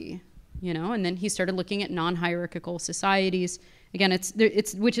hierarchy? And then he started looking at non-hierarchical societies. Again,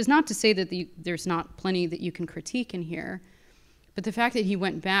 it's which is not to say that there's not plenty that you can critique in here, but the fact that he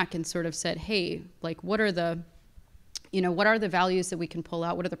went back and sort of said, hey, what are the values that we can pull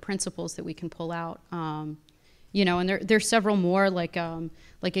out? What are the principles that we can pull out? And there's several more like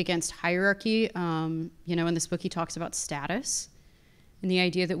against hierarchy. In this book he talks about status and the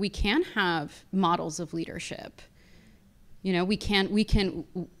idea that we can have models of leadership. We can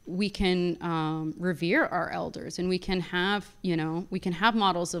revere our elders, and we can have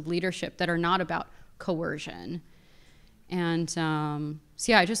models of leadership that are not about coercion. And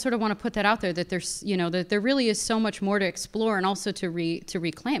so I just sort of want to put that out there, that there's that there really is so much more to explore, and also to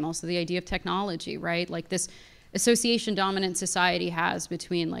reclaim also the idea of technology, right? This association dominant society has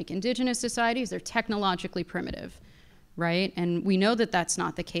between indigenous societies, they're technologically primitive, right? And we know that that's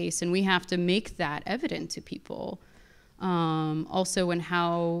not the case, and we have to make that evident to people, also in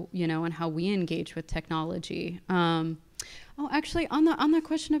how we engage with technology. Oh, actually, on that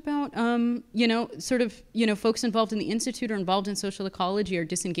question about, you know, sort of, you know, folks involved in the Institute or involved in social ecology are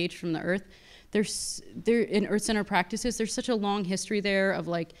disengaged from the earth. There in Earth Center practices, there's such a long history there of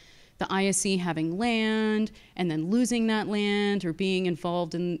like the ISC having land and then losing that land, or being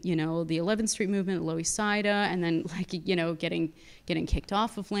involved in, you know, the 11th Street movement, Lower East Side, and then like, you know, getting kicked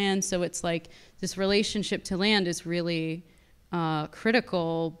off of land. So it's like this relationship to land is really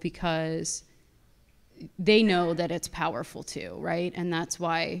critical, because they know that it's powerful too, right? And that's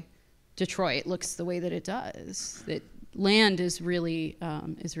why Detroit looks the way that it does. That land is really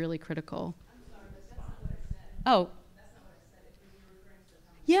critical. I'm sorry, but that's not what I said. Oh. That's not what I said. If you're referring to the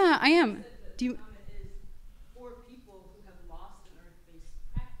comment. Yeah, I am. Do you? The comment is for people who have lost an earth-based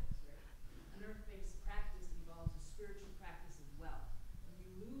practice, right? An earth-based practice involves a spiritual practice as well. When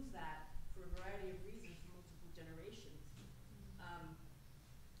you lose that for a variety of reasons, for multiple generations,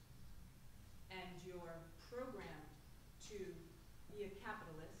 and you're programmed to be a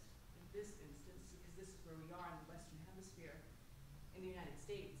capitalist in this instance, because this is where we are in the Western Hemisphere, in the United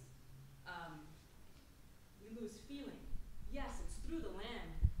States, we lose feeling. Yes, it's through the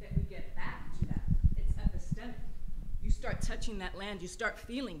land that we get back to that. It's epistemic. You start touching that land, you start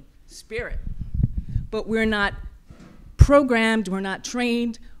feeling spirit. But we're not programmed, we're not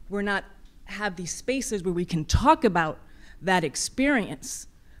trained, we're not have these spaces where we can talk about that experience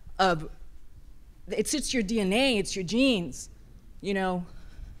of, it's your DNA, it's your genes, you know.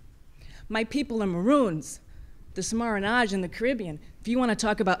 My people are Maroons, the Samaranaj in the Caribbean. If you want to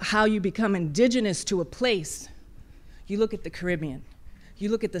talk about how you become indigenous to a place, you look at the Caribbean. You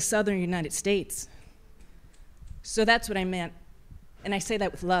look at the southern United States. So that's what I meant, and I say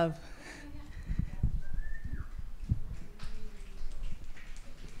that with love.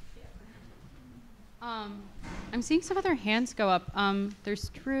 I'm seeing some other hands go up. There's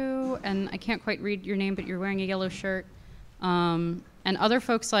Drew, and I can't quite read your name, but you're wearing a yellow shirt. And other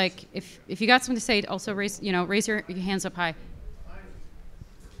folks, like, if you got something to say, also raise your hands up high.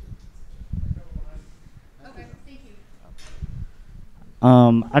 Okay, thank you.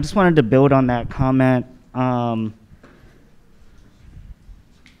 I just wanted to build on that comment.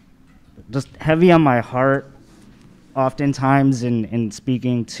 Just heavy on my heart, oftentimes in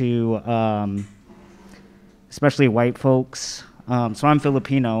speaking to especially white folks. So I'm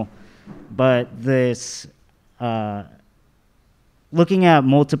Filipino, but this looking at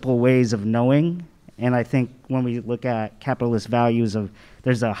multiple ways of knowing, and I think when we look at capitalist values of,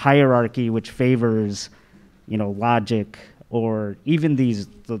 there's a hierarchy which favors, you know, logic, or even the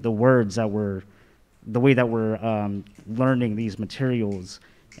words that the way that we're learning these materials.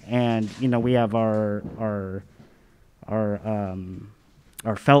 And, you know, we have our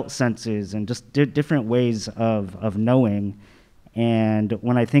felt senses and just different ways of knowing. And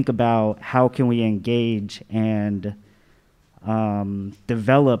when I think about how can we engage and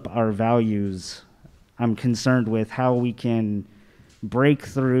develop our values, I'm concerned with how we can break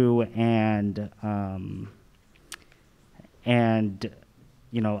through and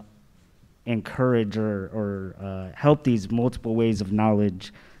you know, encourage or help these multiple ways of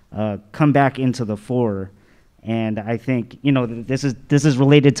knowledge come back into the fore. And I think, you know, this is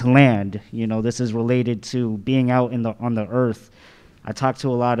related to land. You know, this is related to being out on the earth. I talk to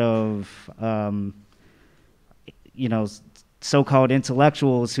a lot of you know, so-called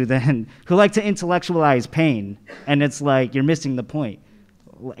intellectuals who like to intellectualize pain, and it's like you're missing the point.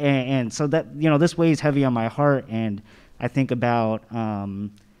 And so that, you know, this weighs heavy on my heart. And I think about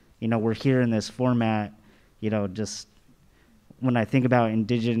you know, we're here in this format, you know, just when I think about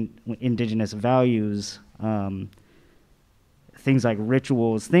indigenous values, things like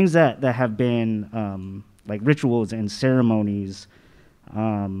rituals, things that have been like rituals and ceremonies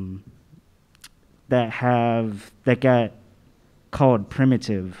that got called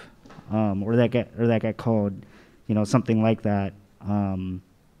primitive, or that got called, you know, something like that.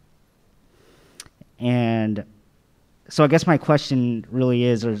 And so I guess my question really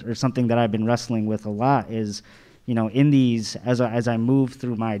is, or something that I've been wrestling with a lot is, you know, in these, as I move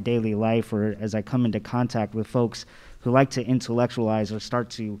through my daily life, or as I come into contact with folks who like to intellectualize or start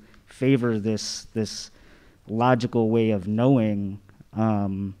to favor this logical way of knowing,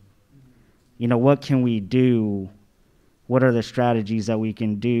 you know, what can we do? What are the strategies that we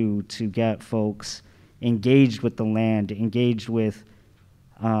can do to get folks engaged with the land, engaged with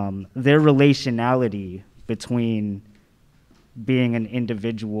their relationality between being an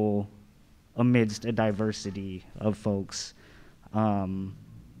individual amidst a diversity of folks? And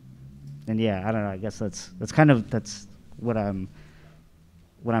yeah, I don't know, I guess that's what I'm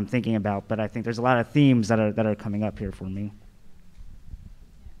thinking about, but I think there's a lot of themes that are coming up here for me.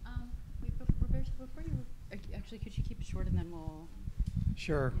 Wait, Roberto, before you, actually, could you keep it short, and then we'll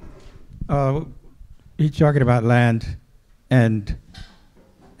Sure. He's talking about land and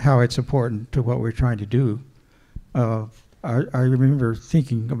how it's important to what we're trying to do. I remember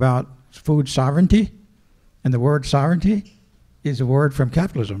thinking about food sovereignty, and the word sovereignty is a word from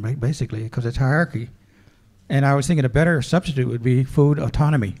capitalism, right, basically, because it's hierarchy. And I was thinking a better substitute would be food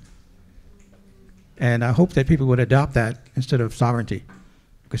autonomy. And I hope that people would adopt that instead of sovereignty,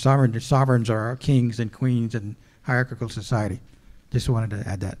 because sovereigns are our kings and queens in hierarchical society. Just wanted to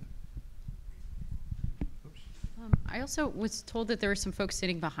add that. I also was told that there were some folks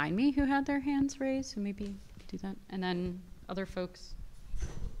sitting behind me who had their hands raised, so maybe do that. And then other folks.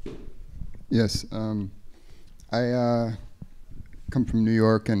 Yes, I come from New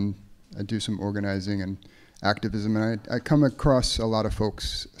York, and I do some organizing and activism, and I come across a lot of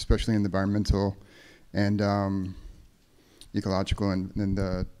folks, especially in the environmental and ecological and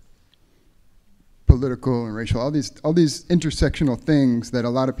the political and racial, all these intersectional things that a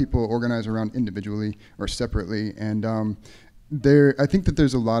lot of people organize around individually or separately. And I think that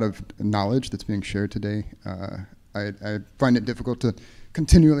there's a lot of knowledge that's being shared today. I find it difficult to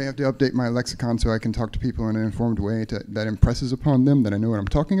continually have to update my lexicon so I can talk to people in an informed way that impresses upon them that I know what I'm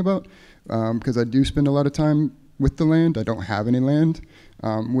talking about, because I do spend a lot of time with the land. I don't have any land,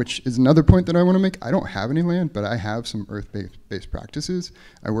 which is another point that I want to make. I don't have any land, but I have some earth-based practices.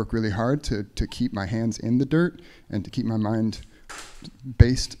 I work really hard to keep my hands in the dirt and to keep my mind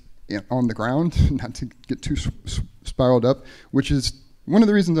based on the ground, not to get too spiraled up, which is one of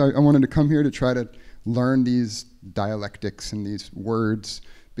the reasons I wanted to come here, to try to learn these dialectics and these words,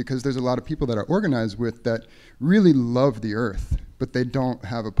 because there's a lot of people that I organize with that really love the earth, but they don't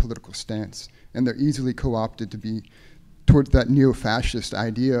have a political stance, and they're easily co-opted to be towards that neo-fascist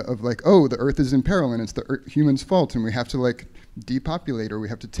idea of like, oh, the earth is in peril and it's the humans' fault, and we have to like depopulate, or we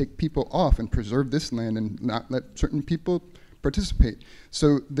have to take people off and preserve this land and not let certain people participate.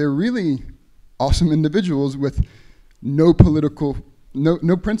 So they're really awesome individuals with no political,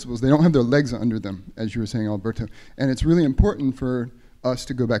 no principles. They don't have their legs under them, as you were saying, Alberto. And it's really important for us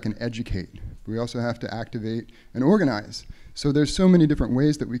to go back and educate. We also have to activate and organize. So there's so many different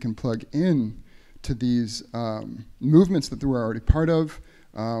ways that we can plug in to these movements that we're already part of.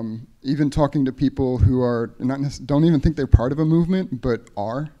 Even talking to people who are don't even think they're part of a movement, but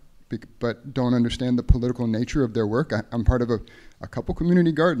don't understand the political nature of their work. I'm part of a couple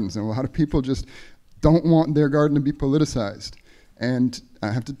community gardens, and a lot of people just don't want their garden to be politicized. And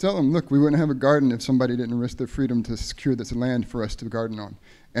I have to tell them, look, we wouldn't have a garden if somebody didn't risk their freedom to secure this land for us to garden on.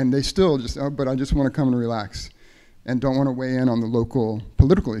 And they still just, oh, but I just want to come and relax, and don't want to weigh in on the local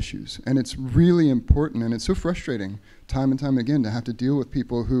political issues. And it's really important, and it's so frustrating time and time again to have to deal with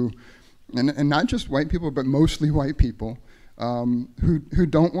people who, and not just white people, but mostly white people, who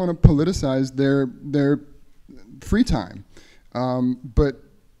don't want to politicize their free time, but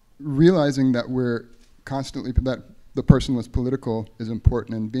realizing that we're constantly, that the personless political is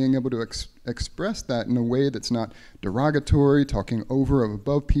important, and being able to express that in a way that's not derogatory, talking over or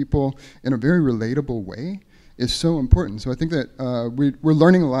above people in a very relatable way is so important. So I think that we're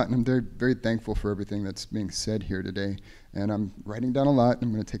learning a lot, and I'm very, very thankful for everything that's being said here today. And I'm writing down a lot, and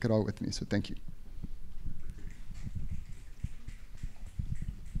I'm going to take it all with me, so thank you.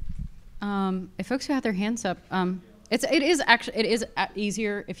 If folks who have their hands up, it is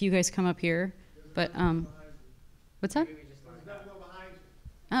easier if you guys come up here, but what's that?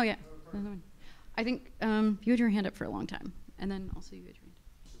 Oh yeah, I think you had your hand up for a long time, and then also you had your hand up.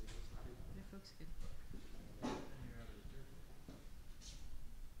 Yeah, folks could.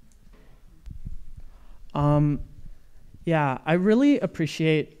 Yeah, I really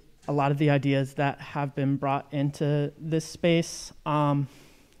appreciate a lot of the ideas that have been brought into this space.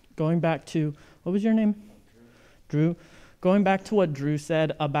 Going back to, what was your name? Drew. Going back to what Drew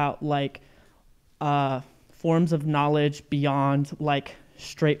said about like forms of knowledge beyond like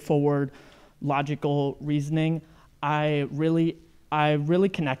straightforward logical reasoning, I really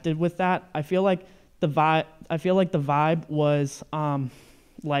connected with that. I feel like the vibe was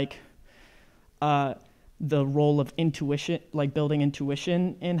the role of intuition, like building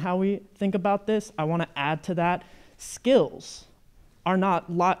intuition in how we think about this. I want to add to that, skills are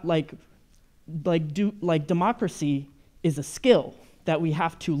not like democracy is a skill that we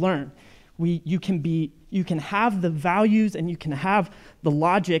have to learn. You can have the values and you can have the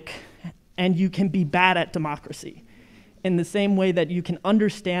logic, and you can be bad at democracy. In the same way that you can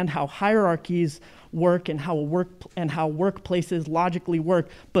understand how hierarchies work and how workplaces logically work,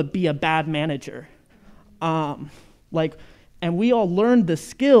 but be a bad manager. And we all learned the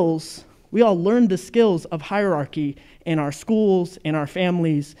skills. We all learned the skills of hierarchy in our schools, in our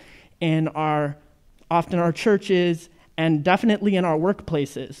families, often our churches, and definitely in our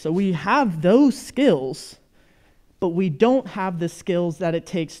workplaces. So we have those skills, but we don't have the skills that it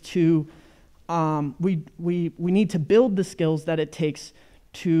takes to, we need to build the skills that it takes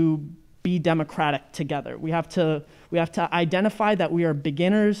to be democratic together. We have to identify that we are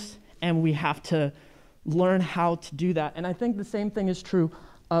beginners, and we have to learn how to do that. And I think the same thing is true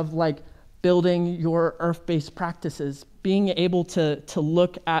of like building your earth-based practices, being able to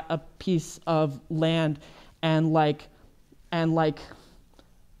look at a piece of land and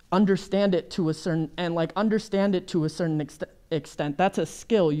understand it to a certain extent. That's a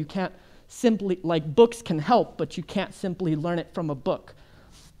skill. You can't simply, like, books can help, but you can't simply learn it from a book.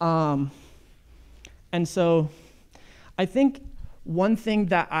 And so I think one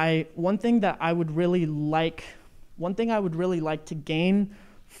thing I would really like to gain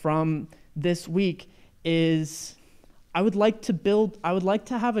from this week is I would like to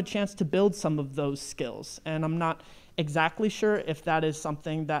have a chance to build some of those skills. And I'm not exactly sure if that is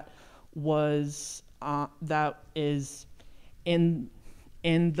something that is in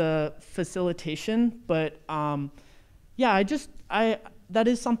the facilitation, but that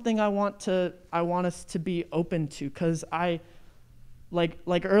is something I want us to be open to, because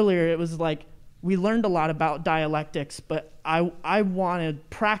like earlier, it was like we learned a lot about dialectics, but I want to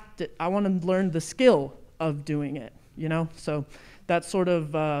learn the skill of doing it, you know? So that's sort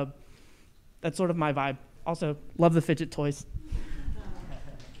of my vibe. Also, love the fidget toys.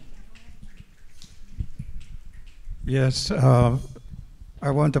 Yes, I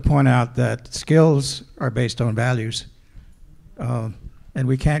want to point out that skills are based on values, and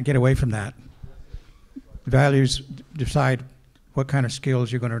we can't get away from that. Values decide what kind of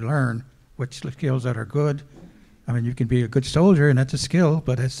skills you're going to learn, which skills that are good. I mean, you can be a good soldier, and that's a skill,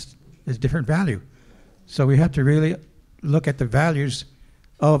 but it's different value. So we have to really look at the values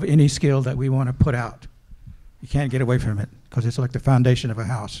of any skill that we want to put out. You can't get away from it, because it's like the foundation of a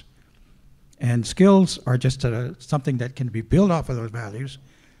house. And skills are just something that can be built off of those values,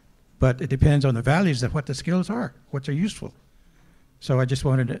 but it depends on the values of what the skills are, what are useful. So I just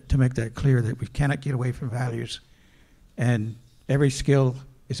wanted to make that clear, that we cannot get away from values. And every skill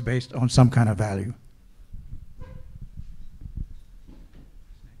is based on some kind of value.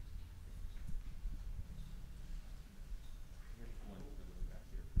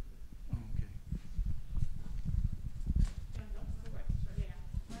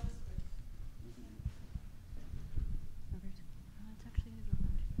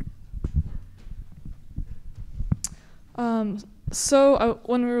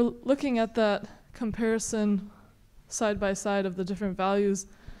 When we were looking at that comparison side by side of the different values,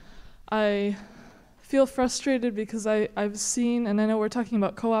 I feel frustrated because I've seen, and I know we're talking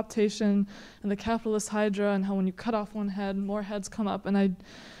about co-optation and the capitalist hydra and how when you cut off one head, more heads come up, and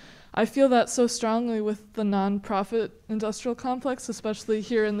I feel that so strongly with the nonprofit industrial complex, especially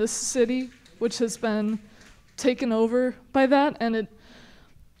here in this city, which has been taken over by that, and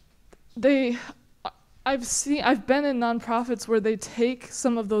I've been in nonprofits where they take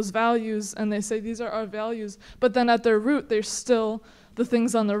some of those values and they say these are our values, but then at their root they're still the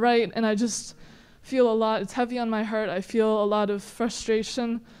things on the right, and I just feel it's heavy on my heart. I feel a lot of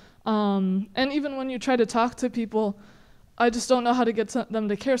frustration, and even when you try to talk to people, I just don't know how to get them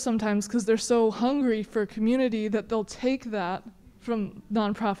to care sometimes, because they're so hungry for community that they'll take that from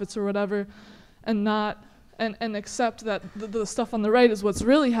nonprofits or whatever and not and accept that the stuff on the right is what's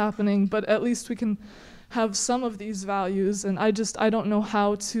really happening, but at least we can have some of these values. And I don't know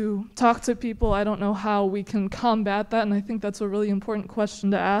how to talk to people. I don't know how we can combat that, and I think that's a really important question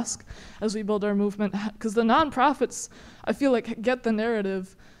to ask as we build our movement, because the nonprofits, I feel like, get the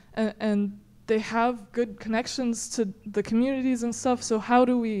narrative, and they have good connections to the communities and stuff, so how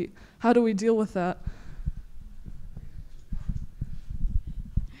do we deal with that?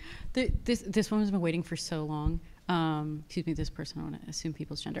 This woman's been waiting for so long. Excuse me, this person, I want to assume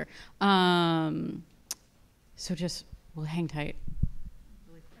people's gender. So just, we'll hang tight.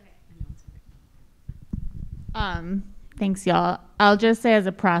 Thanks, y'all. I'll just say as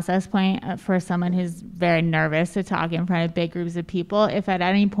a process point for someone who's very nervous to talk in front of big groups of people, if at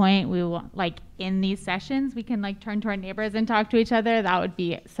any point we want, like in these sessions, we can like turn to our neighbors and talk to each other, that would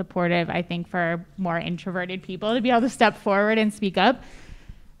be supportive, I think, for more introverted people to be able to step forward and speak up.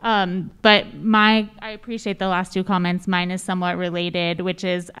 But I appreciate the last two comments. Mine is somewhat related, which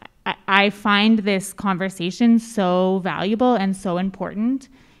is I find this conversation so valuable and so important,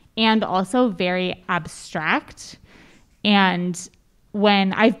 and also very abstract. And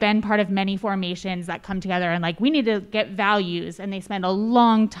when I've been part of many formations that come together and like, we need to get values, and they spend a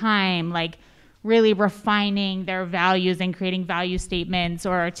long time like really refining their values and creating value statements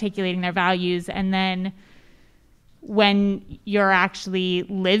or articulating their values, and then when you're actually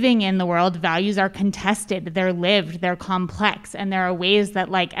living in the world, values are contested, they're lived, they're complex, and there are ways that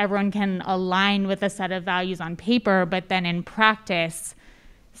like everyone can align with a set of values on paper, but then in practice,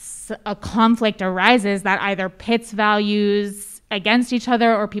 a conflict arises that either pits values against each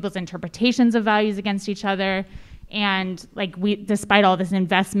other or people's interpretations of values against each other. And like despite all this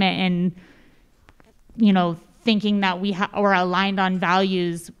investment in, you know, thinking that we're aligned on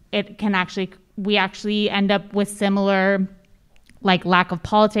values, we actually end up with similar, like, lack of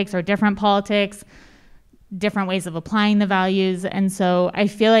politics or different politics, different ways of applying the values. And so I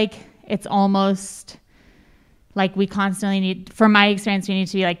feel like it's almost like we constantly need, from my experience, we need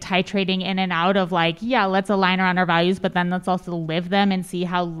to be like titrating in and out of like, yeah, let's align around our values, but then let's also live them and see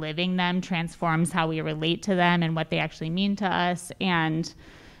how living them transforms how we relate to them and what they actually mean to us. And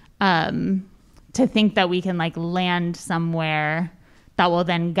to think that we can like land somewhere that will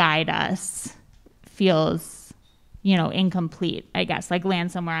then guide us feels, you know, incomplete, I guess, like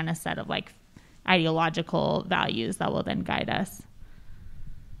land somewhere on a set of like ideological values that will then guide us.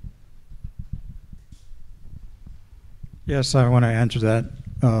 Yes, I want to answer that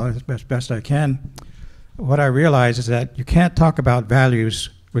as best I can. What I realize is that you can't talk about values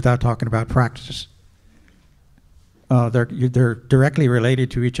without talking about practices. They're directly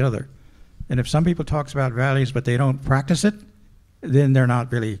related to each other. And if some people talk about values but they don't practice it, then they're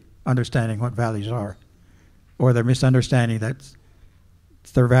not really understanding what values are. Or they're misunderstanding that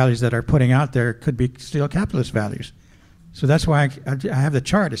their values that are putting out there could be still capitalist values. So that's why I have the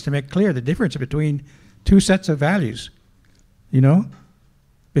chart, is to make clear the difference between two sets of values. You know,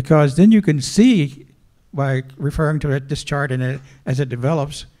 because then you can see by referring to this chart and as it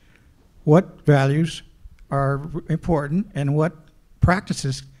develops, what values are important and what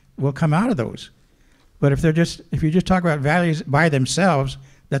practices will come out of those. But if you just talk about values by themselves,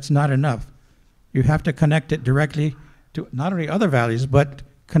 that's not enough. You have to connect it directly to not only other values, but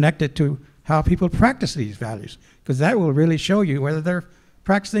connect it to how people practice these values, because that will really show you whether they're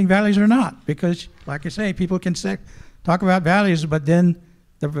practicing values or not. Because, like I say, people can talk about values, but then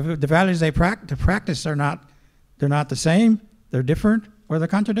the values they practice are not the same, they're different, or they're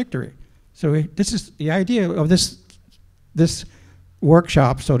contradictory. So this is the idea of this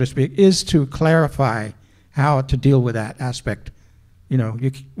workshop, so to speak, is to clarify how to deal with that aspect. You know,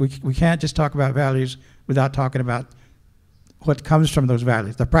 we can't just talk about values without talking about what comes from those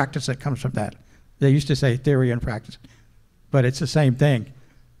values, the practice that comes from that. They used to say theory and practice, but it's the same thing.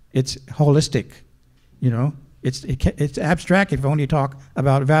 It's holistic, you know. It's abstract if you only talk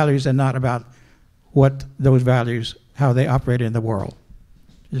about values and not about what those values, how they operate in the world.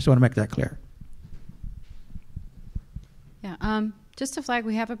 I just want to make that clear. Yeah, just to flag,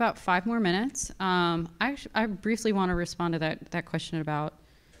 we have about 5 more minutes. I briefly want to respond to that question about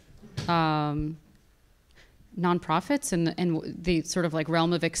nonprofits and the sort of like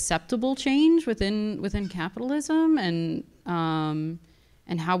realm of acceptable change within capitalism, and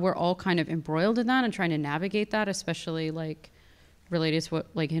how we're all kind of embroiled in that and trying to navigate that, especially like related to what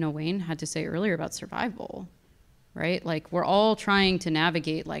like Hina Wayne had to say earlier about survival, right? Like we're all trying to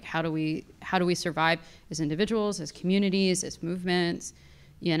navigate like how do we survive as individuals, as communities, as movements,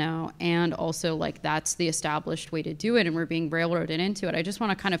 you know, and also like that's the established way to do it and we're being railroaded into it. I just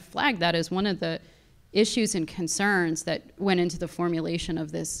want to kind of flag that as one of the issues and concerns that went into the formulation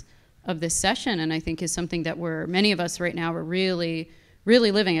of this session, and I think is something that many of us right now are really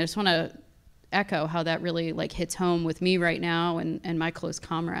living. I just want to echo how that really like hits home with me right now and my close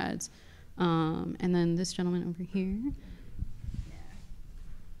comrades. And then this gentleman over here. Yeah.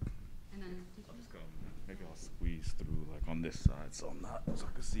 And then maybe I'll squeeze through like on this side so I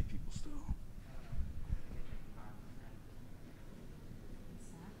can see people still.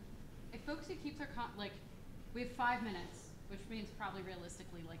 If folks who keep their we have 5 minutes, which means probably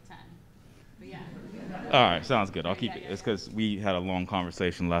realistically like 10. But yeah. All right, sounds good. I'll keep it. It's because we had a long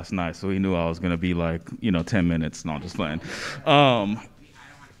conversation last night, so he knew I was going to be like, 10 minutes. No, I'm just playing.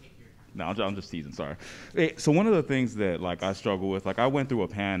 No, I'm just teasing, sorry. So one of the things that like I struggle with, like I went through a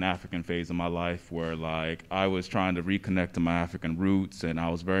Pan-African phase in my life where like I was trying to reconnect to my African roots, and I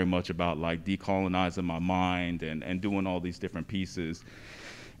was very much about like decolonizing my mind and doing all these different pieces.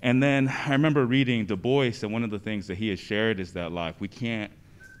 And then I remember reading Du Bois, and one of the things that he has shared is that like we can't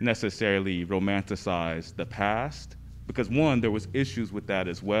necessarily romanticize the past, because one, there was issues with that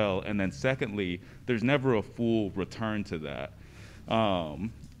as well, and then secondly, there's never a full return to that.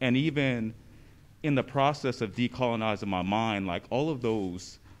 And even in the process of decolonizing my mind, like all of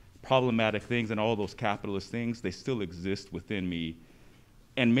those problematic things and all those capitalist things, they still exist within me.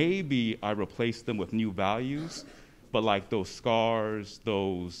 And maybe I replace them with new values, but like those scars,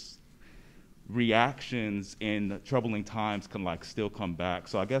 those reactions in troubling times can like still come back.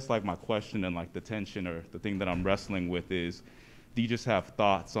 So I guess like my question and like the tension or the thing that I'm wrestling with is, do you just have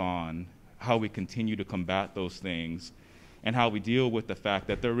thoughts on how we continue to combat those things and how we deal with the fact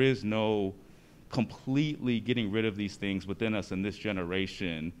that there is no completely getting rid of these things within us in this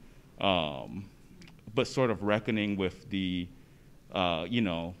generation, but sort of reckoning with the, you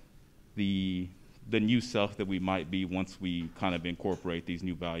know, the new self that we might be once we kind of incorporate these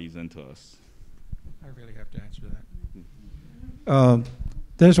new values into us? I really have to answer that.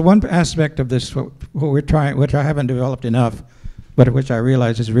 There's one aspect of this, what we're trying, which I haven't developed enough, but which I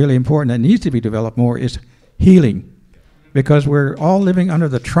realize is really important and needs to be developed more, is healing. Because we're all living under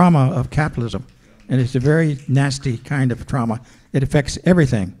the trauma of capitalism. And it's a very nasty kind of trauma. It affects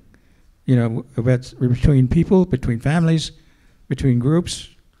everything. You know, it's between people, between families, between groups,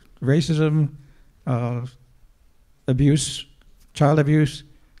 racism, abuse, child abuse,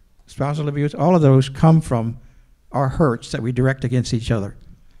 spousal abuse, all of those come from our hurts that we direct against each other.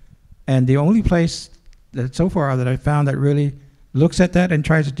 And the only place that so far that I've found that really looks at that and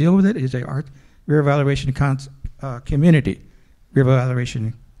tries to deal with it is a art reevaluation community.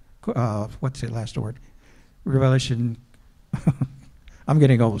 Reevaluation, what's the last word? Reevaluation, I'm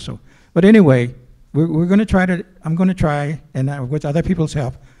getting old, so. But anyway, we're going to try to, I'm going to try, and with other people's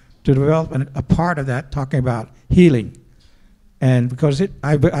help, to develop a part of that talking about healing. And because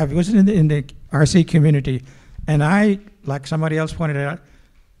I was in the RC community, and I, like somebody else pointed out,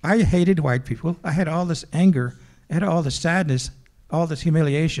 I hated white people. I had all this anger, I had all this sadness, all this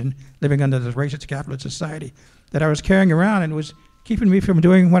humiliation living under this racist capitalist society that I was carrying around, and it was keeping me from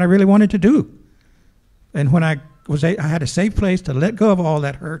doing what I really wanted to do. And when I had a safe place to let go of all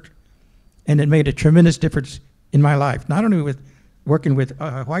that hurt, and it made a tremendous difference in my life, not only with working with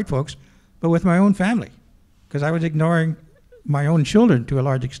white folks, but with my own family, because I was ignoring my own children to a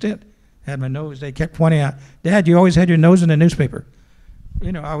large extent. I had my nose, they kept pointing out, Dad, you always had your nose in the newspaper.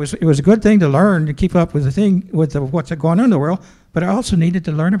 You know, it was a good thing to learn to keep up with the thing, with what's going on in the world, but I also needed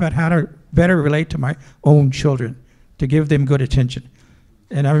to learn about how to better relate to my own children, to give them good attention.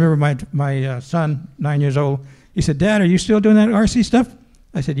 And I remember my son, 9 years old, he said, Dad, are you still doing that RC stuff?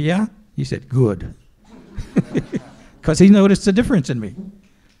 I said, yeah. He said, good. Because he noticed the difference in me.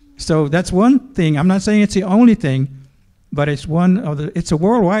 So that's one thing. I'm not saying it's the only thing, but it's it's a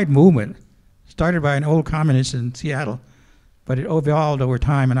worldwide movement started by an old communist in Seattle, but it evolved over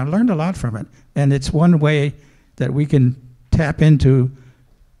time, and I learned a lot from it. And it's one way that we can tap into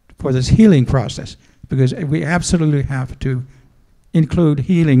for this healing process, because we absolutely have to include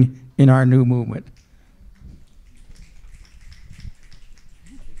healing in our new movement.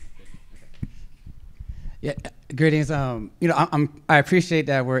 Yeah, greetings. You know, I appreciate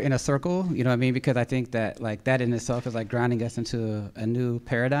that we're in a circle. You know what I mean? Because I think that like that in itself is like grounding us into a new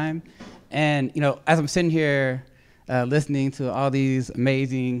paradigm. And you know, as I'm sitting here listening to all these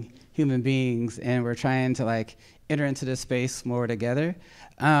amazing human beings, and we're trying to like enter into this space more together,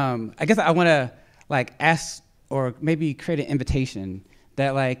 I guess I want to like ask or maybe create an invitation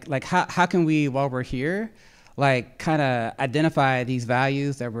that like how can we, while we're here, like kind of identify these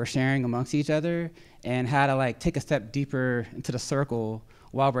values that we're sharing amongst each other, and how to like take a step deeper into the circle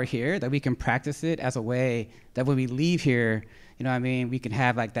while we're here, that we can practice it as a way that when we leave here, you know what I mean, we can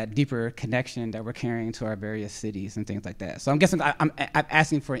have like that deeper connection that we're carrying to our various cities and things like that. So I'm guessing I'm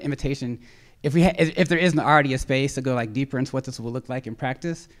asking for an invitation, if there isn't already a space to go like deeper into what this will look like in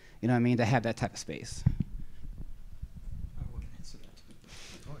practice, you know what I mean, to have that type of space.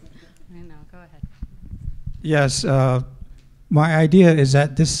 I know, go ahead. Yes, my idea is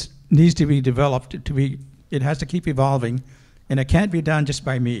that this needs to be developed it has to keep evolving, and it can't be done just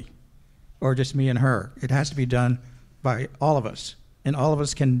by me or just me and her. It has to be done by all of us, and all of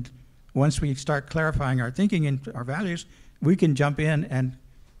us can, once we start clarifying our thinking and our values, we can jump in and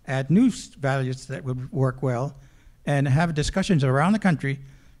add new values that would work well and have discussions around the country.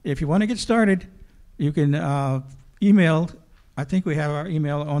 If you want to get started, you can email, I think we have our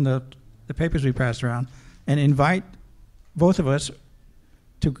email on the papers we passed around, and invite both of us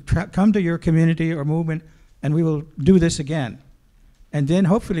to come to your community or movement, and we will do this again. And then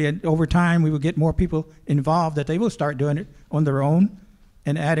hopefully over time we will get more people involved, that they will start doing it on their own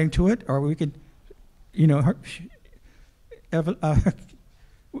and adding to it, or we could, you know,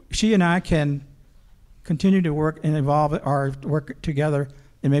 she and I can continue to work and evolve our work together,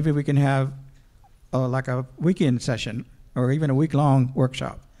 and maybe we can have like a weekend session or even a week-long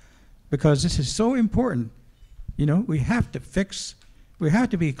workshop, because this is so important. You know, we have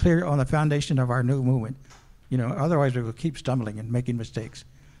to be clear on the foundation of our new movement. You know, otherwise we will keep stumbling and making mistakes.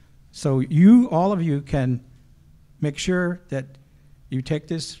 So all of you can make sure that you take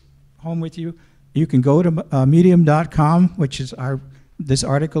this home with you, you can go to medium.com, which is this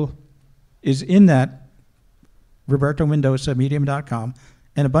article is in that, Roberto Mendoza, medium.com,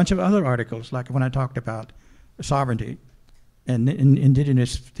 and a bunch of other articles, like when I talked about sovereignty and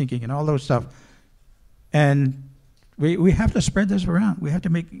indigenous thinking and all those stuff. And we have to spread this around.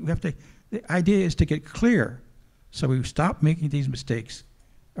 The idea is to get clear so we stop making these mistakes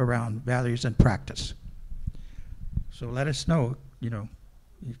around values and practice. So let us know,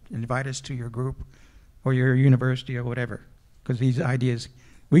 invite us to your group or your university or whatever, because these ideas,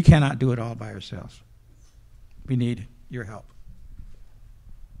 we cannot do it all by ourselves. We need your help.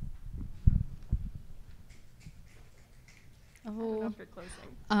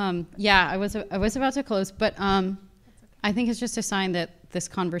 Yeah, I was about to close, but I think it's just a sign that this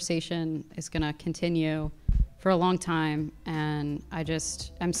conversation is going to continue for a long time, and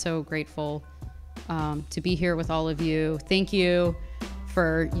I'm so grateful to be here with all of you. Thank you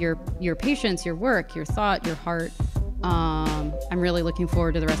for your patience, your work, your thought, your heart. I'm really looking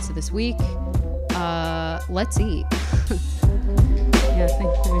forward to the rest of this week. Let's eat. Yeah,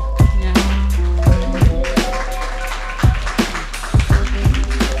 thank you.